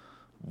little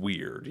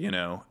weird, and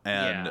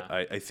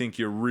yeah. I think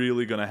you're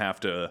really gonna have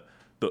to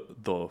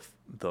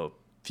the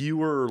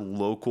fewer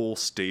local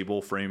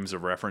stable frames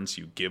of reference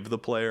you give the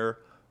player,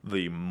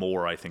 the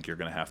more I think you're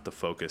gonna have to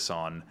focus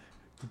on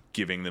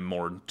giving them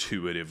more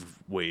intuitive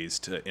ways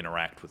to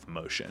interact with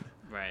motion.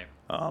 Right.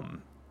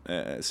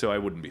 So I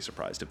wouldn't be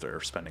surprised if they're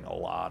spending a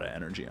lot of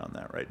energy on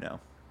that right now.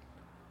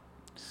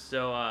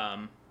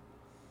 So,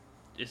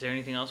 is there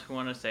anything else we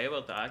want to say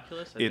about the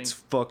Oculus? It's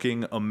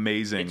fucking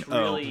amazing. It's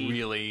really,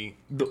 really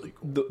the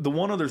cool. The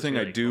one other thing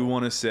really I do cool.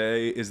 want to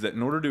say is that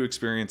in order to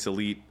experience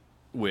Elite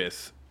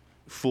with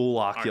full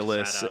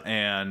Oculus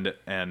and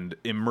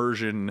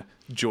immersion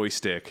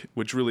joystick,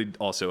 which really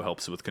also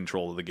helps with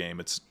control of the game,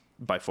 it's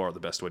by far the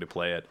best way to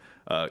play it.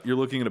 You're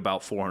looking at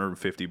about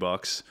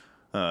 $450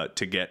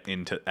 to get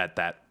into at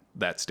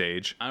that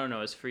stage. I don't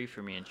know. It's free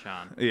for me and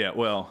Sean. Yeah,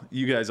 well,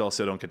 you guys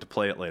also don't get to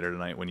play it later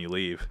tonight when you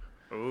leave.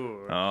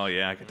 Ooh. Oh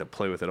yeah, I get to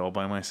play with it all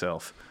by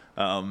myself.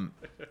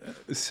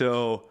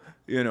 So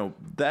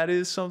that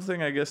is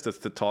something I guess to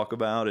talk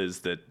about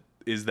is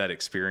that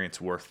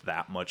experience worth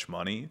that much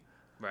money?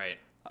 Right.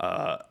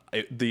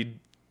 The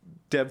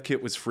dev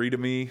kit was free to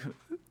me,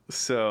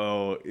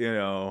 so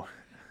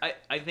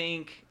I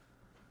think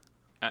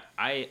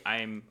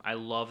I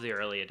love the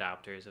early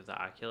adopters of the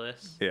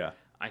Oculus. Yeah.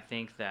 I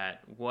think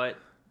that what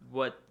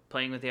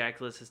playing with the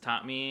Oculus has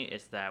taught me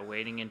is that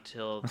waiting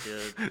until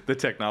The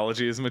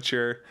technology is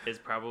mature. is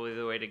probably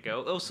the way to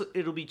go. Also,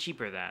 it'll be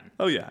cheaper then.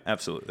 Oh yeah,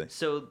 absolutely.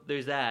 So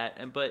there's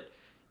that. But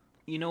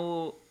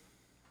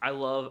I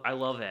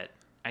love it.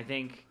 I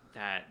think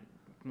that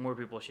more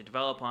people should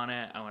develop on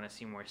it. I want to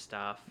see more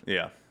stuff.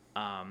 Yeah.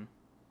 And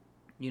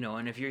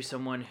if you're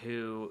someone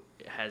who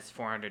has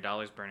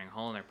 $400 burning a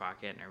hole in their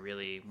pocket and are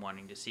really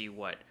wanting to see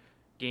what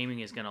gaming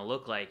is going to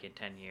look like in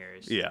 10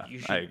 years, Yeah,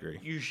 I agree.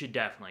 You should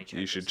definitely check.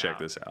 You should check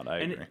this out. I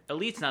agree.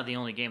 Elite's not the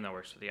only game that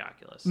works with the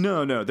Oculus.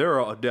 No, there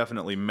are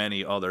definitely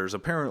many others.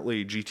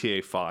 Apparently,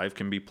 GTA 5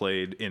 can be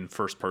played in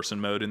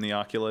first-person mode in the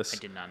Oculus. I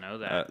did not know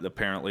that.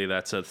 Apparently,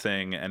 that's a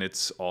thing, and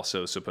it's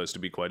also supposed to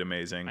be quite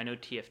amazing. I know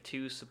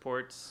TF2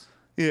 supports.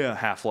 Yeah,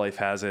 Half-Life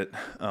has it.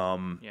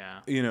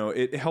 Yeah.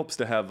 It helps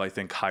to have, I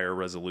think, higher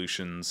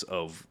resolutions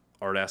of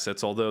art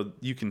assets, although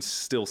you can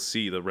still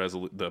see the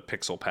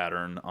pixel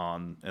pattern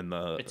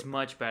It's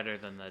much better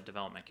than the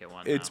development kit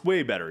one. It's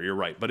way better, you're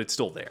right, but it's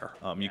still there.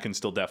 You can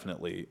still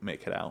definitely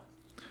make it out.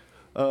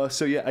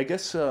 So yeah, I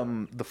guess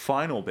the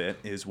final bit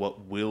is,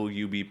 what will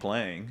you be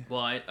playing?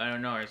 Well, I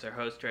don't know. Is our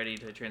host ready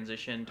to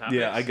transition topics?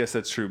 Yeah, I guess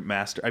that's true.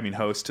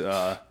 Host,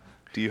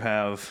 do you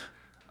have...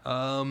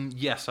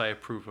 Yes, I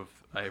approve of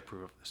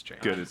this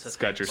change. Good, it's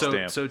got your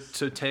stamp.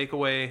 So take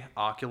away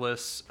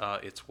Oculus.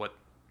 It's what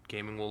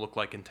gaming will look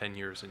like in 10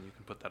 years, and you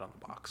can put that on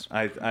the box.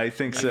 I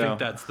think so. I think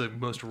that's the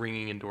most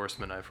ringing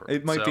endorsement I've heard.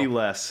 It might be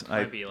less.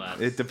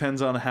 It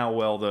depends on how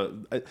well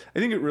I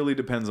think it really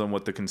depends on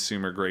what the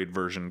consumer grade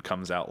version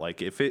comes out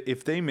like.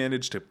 If they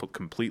manage to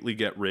completely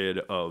get rid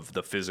of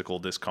the physical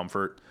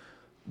discomfort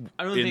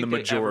in the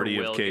majority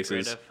of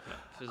cases,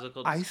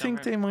 I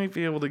think they might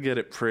be able to get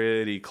it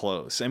pretty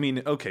close. I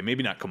mean, okay,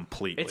 maybe not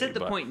completely. It's at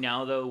the point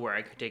now, though, where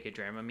I could take a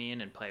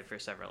Dramamine and play for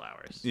several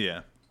hours.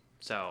 Yeah.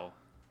 So,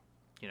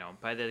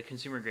 by the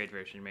consumer grade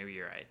version, maybe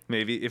you're right.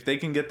 Maybe if they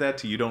can get that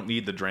to you don't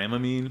need the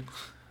Dramamine.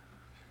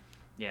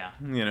 Yeah.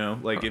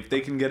 If they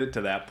can get it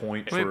to that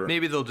point.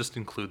 Maybe they'll just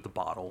include a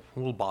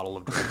little bottle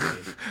of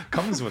Dramamine.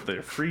 Comes with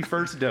a free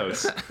first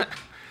dose.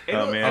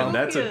 Oh man,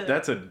 that's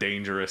a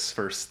dangerous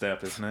first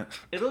step, isn't it?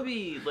 It'll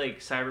be like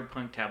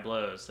cyberpunk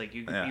tableaus. Like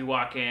you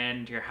walk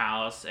into your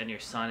house and your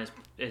son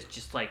is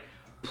just like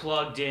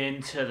plugged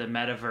into the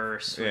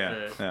metaverse.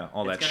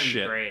 All that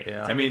shit. Be great.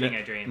 Yeah.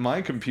 I dream.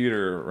 My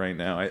computer right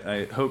now.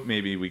 I hope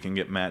maybe we can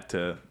get Matt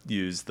to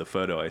use the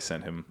photo I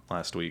sent him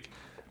last week.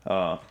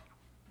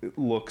 It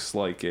looks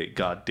like a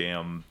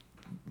goddamn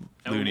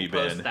loony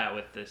bin. Post that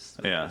with this.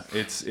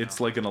 It's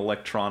like an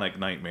electronic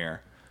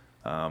nightmare.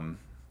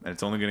 And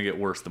it's only going to get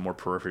worse the more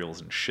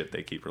peripherals and shit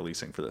they keep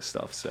releasing for this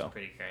stuff. So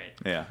pretty great.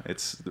 Yeah,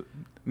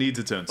 needs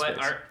its own space.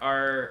 But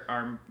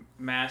our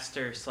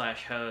master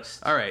 /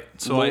 host. All right,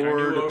 so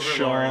Lord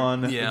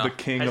Sean, the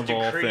king of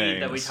all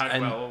things. That we talk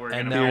about what we're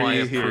going to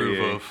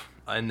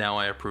And now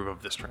I approve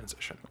of this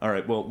transition. All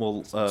right, well,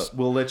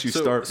 we'll let you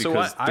start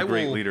because the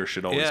great leader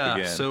should always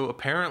begin. So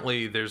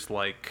apparently there's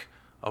like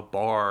a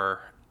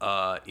bar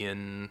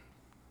in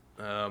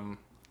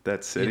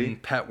that city in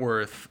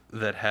Petworth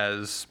that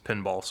has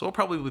pinball. So I'll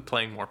probably be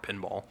playing more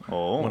pinball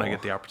when I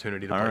get the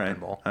opportunity to play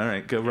pinball. All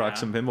right, go rock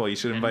some pinball. You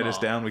should invite us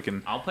down. We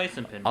can. I'll play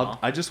some pinball.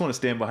 I just want to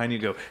stand behind you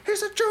and go,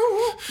 here's a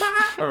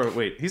jukebox. Or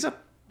wait, he's a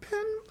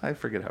I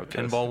forget how it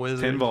goes. Pinball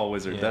Wizard. Pinball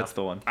Wizard. Yeah. That's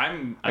the one.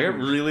 I got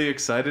really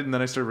excited, and then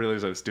I started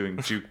realizing I was doing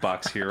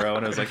Jukebox Hero,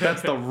 and I was like,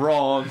 that's the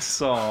wrong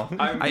song.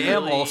 I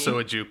am also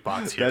a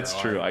Jukebox Hero. That's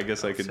true. I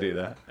guess I could do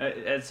that.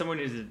 As someone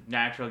who's a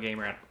natural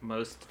gamer at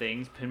most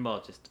things,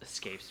 pinball just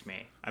escapes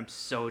me. I'm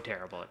so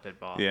terrible at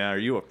pinball. Yeah, are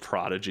you a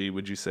prodigy?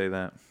 Would you say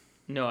that?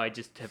 No, I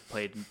just have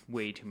played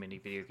way too many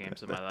video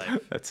games in my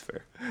life. That's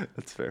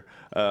fair.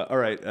 All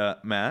right,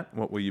 Matt,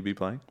 what will you be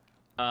playing?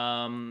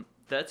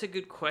 That's a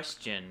good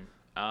question.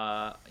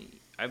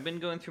 I've been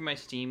going through my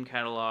Steam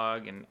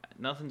catalog and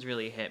nothing's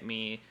really hit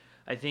me.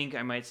 I think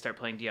I might start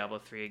playing Diablo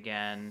 3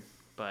 again,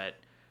 but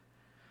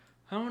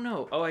I don't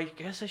know. Oh, I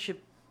guess I should.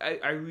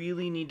 I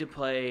really need to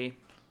play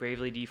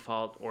Bravely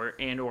Default or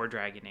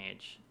Dragon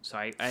Age. So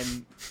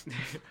I'm.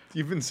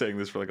 You've been saying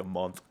this for like a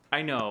month.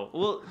 I know.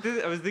 Well,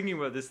 I was thinking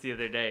about this the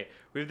other day.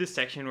 We have this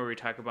section where we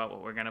talk about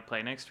what we're gonna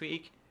play next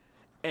week.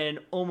 And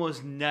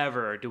almost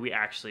never do we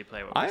actually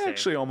play what we say. I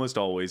actually almost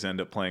always end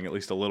up playing at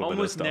least a little bit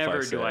of stuff I say.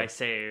 Almost never do I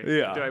say.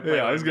 Yeah,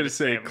 I was going to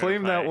say,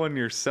 claim that one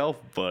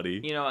yourself,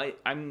 buddy.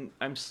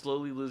 I'm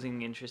slowly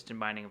losing interest in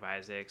Binding of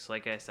Isaac. So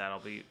like I said,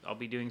 I'll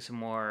be doing some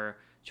more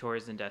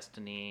chores in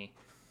Destiny.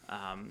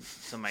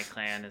 So my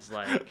clan is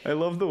like... I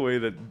love the way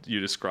that you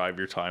describe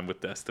your time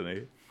with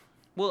Destiny.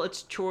 Well,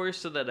 it's chores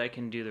so that I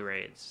can do the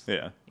raids.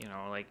 Yeah.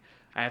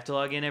 I have to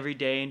log in every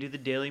day and do the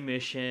daily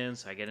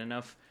missions. So I get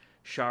enough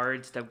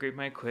shards to upgrade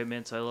my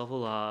equipment so I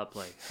level up.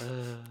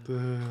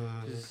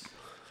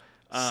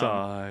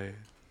 Sigh.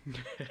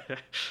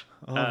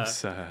 I'm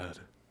sad.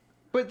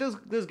 But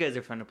those guys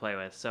are fun to play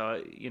with,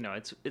 so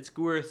it's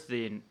worth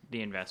the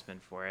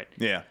investment for it.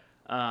 Yeah.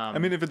 I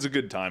mean, if it's a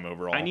good time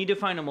overall. I need to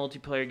find a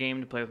multiplayer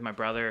game to play with my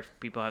brother. If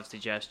people have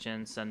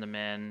suggestions, send them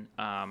in.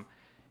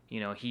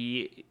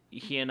 He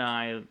and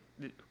I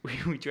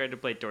we tried to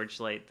play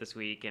Torchlight this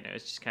week, and it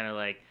was just kind of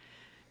like,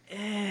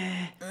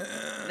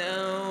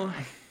 no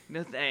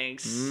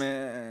thanks.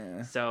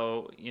 Meh.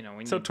 So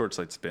when So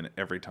Torchlight's been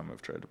every time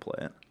I've tried to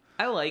play it.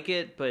 I like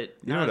it, but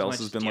You know not what as else much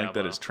has as been like that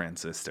Diablo. is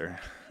Transistor.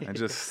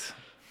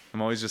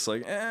 I'm always just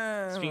like,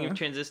 Speaking of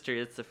Transistor,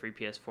 it's the free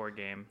PS4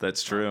 game.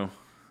 That's true.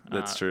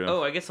 That's true.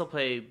 Oh, I guess I'll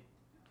play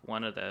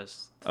one of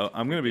those. Oh,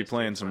 I'm gonna be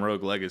playing some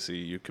Rogue Legacy.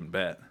 You can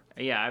bet.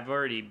 Yeah, I've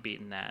already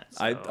beaten that.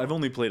 So. I've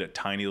only played a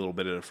tiny little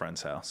bit at a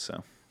friend's house.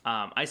 So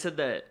I said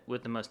that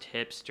with the most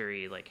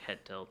hipstery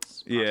head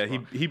tilts. yeah,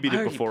 possible. he beat I it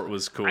already before it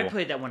was cool. I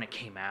played that when it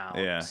came out.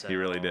 Yeah, so, he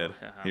really did.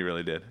 He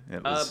really did.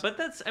 It was, but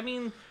that's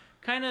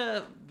kind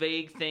of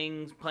vague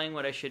things. Playing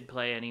what I should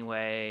play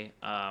anyway.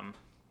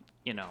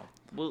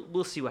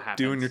 We'll see what happens.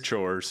 doing your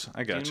chores.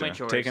 I Doing got my you.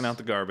 chores. Taking out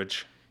the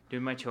garbage.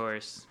 Doing my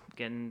chores.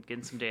 Getting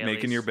some dailies.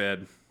 Making your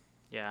bed.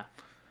 Yeah.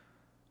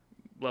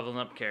 Leveling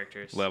up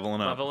characters. Leveling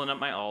up. Leveling up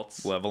my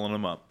alts. Leveling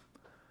them up.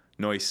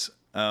 Nice.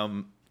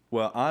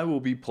 Well, I will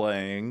be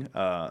playing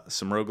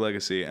some Rogue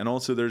Legacy, and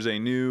also there's a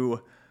new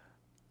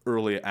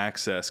early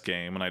access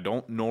game, and I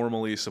don't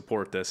normally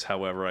support this.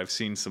 However, I've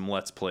seen some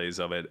Let's Plays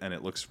of it, and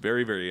it looks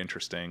very, very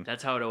interesting.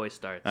 That's how it always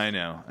starts. I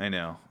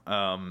know.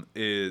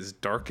 Is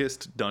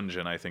Darkest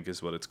Dungeon, I think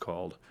is what it's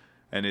called.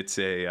 And it's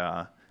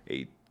a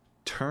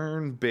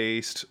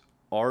turn-based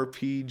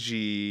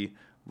RPG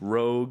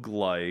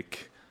roguelike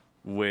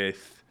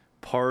with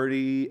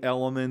party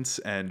elements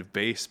and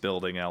base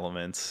building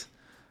elements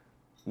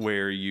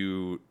where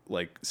you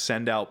like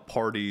send out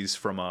parties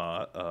from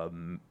a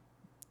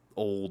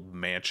old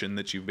mansion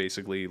that you've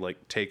basically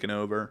like taken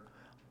over.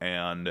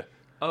 And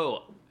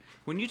Oh,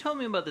 when you told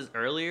me about this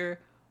earlier,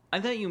 I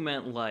thought you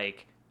meant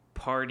like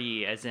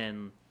party as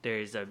in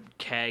there's a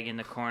keg in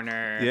the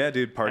corner. yeah,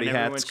 dude, party and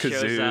hats,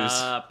 everyone shows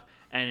kazoos. up,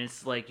 and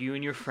it's like you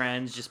and your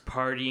friends just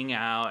partying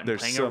out and There's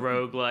playing some- a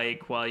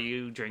roguelike while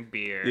you drink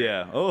beer.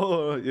 Yeah.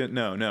 Oh, yeah,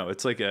 no.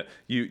 It's like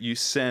you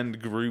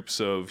send groups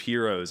of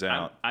heroes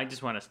out. I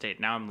just want to state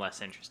now I'm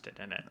less interested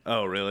in it.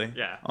 Oh, really?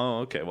 Yeah. Oh,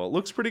 okay. Well, it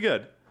looks pretty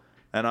good,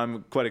 and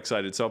I'm quite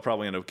excited. So I'll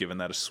probably end up giving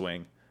that a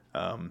swing,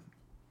 and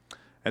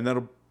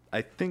that'll,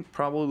 I think,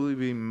 probably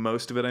be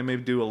most of it. I may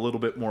do a little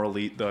bit more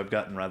Elite, though I've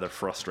gotten rather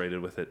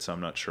frustrated with it, so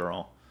I'm not sure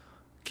I'll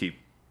keep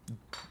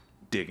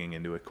digging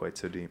into it quite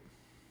so deep.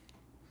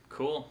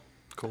 Cool.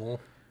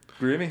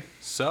 Groovy.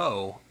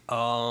 So,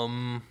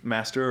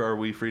 Master, are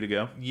we free to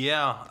go?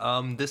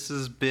 yeah, this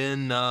has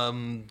been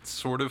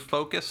somewhat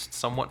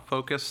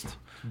focused,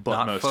 But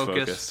not most focused,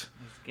 focused.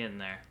 Let's get in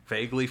there.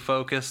 vaguely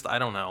focused. I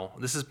don't know.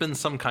 This has been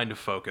some kind of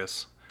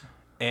focus.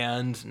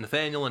 And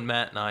Nathaniel and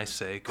Matt and I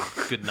say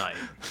good night.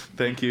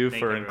 Thank you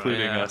Thank for you,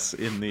 including everyone. us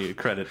in the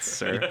credits,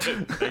 sir.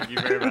 Thank you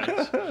very much.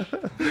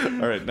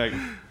 All right, night.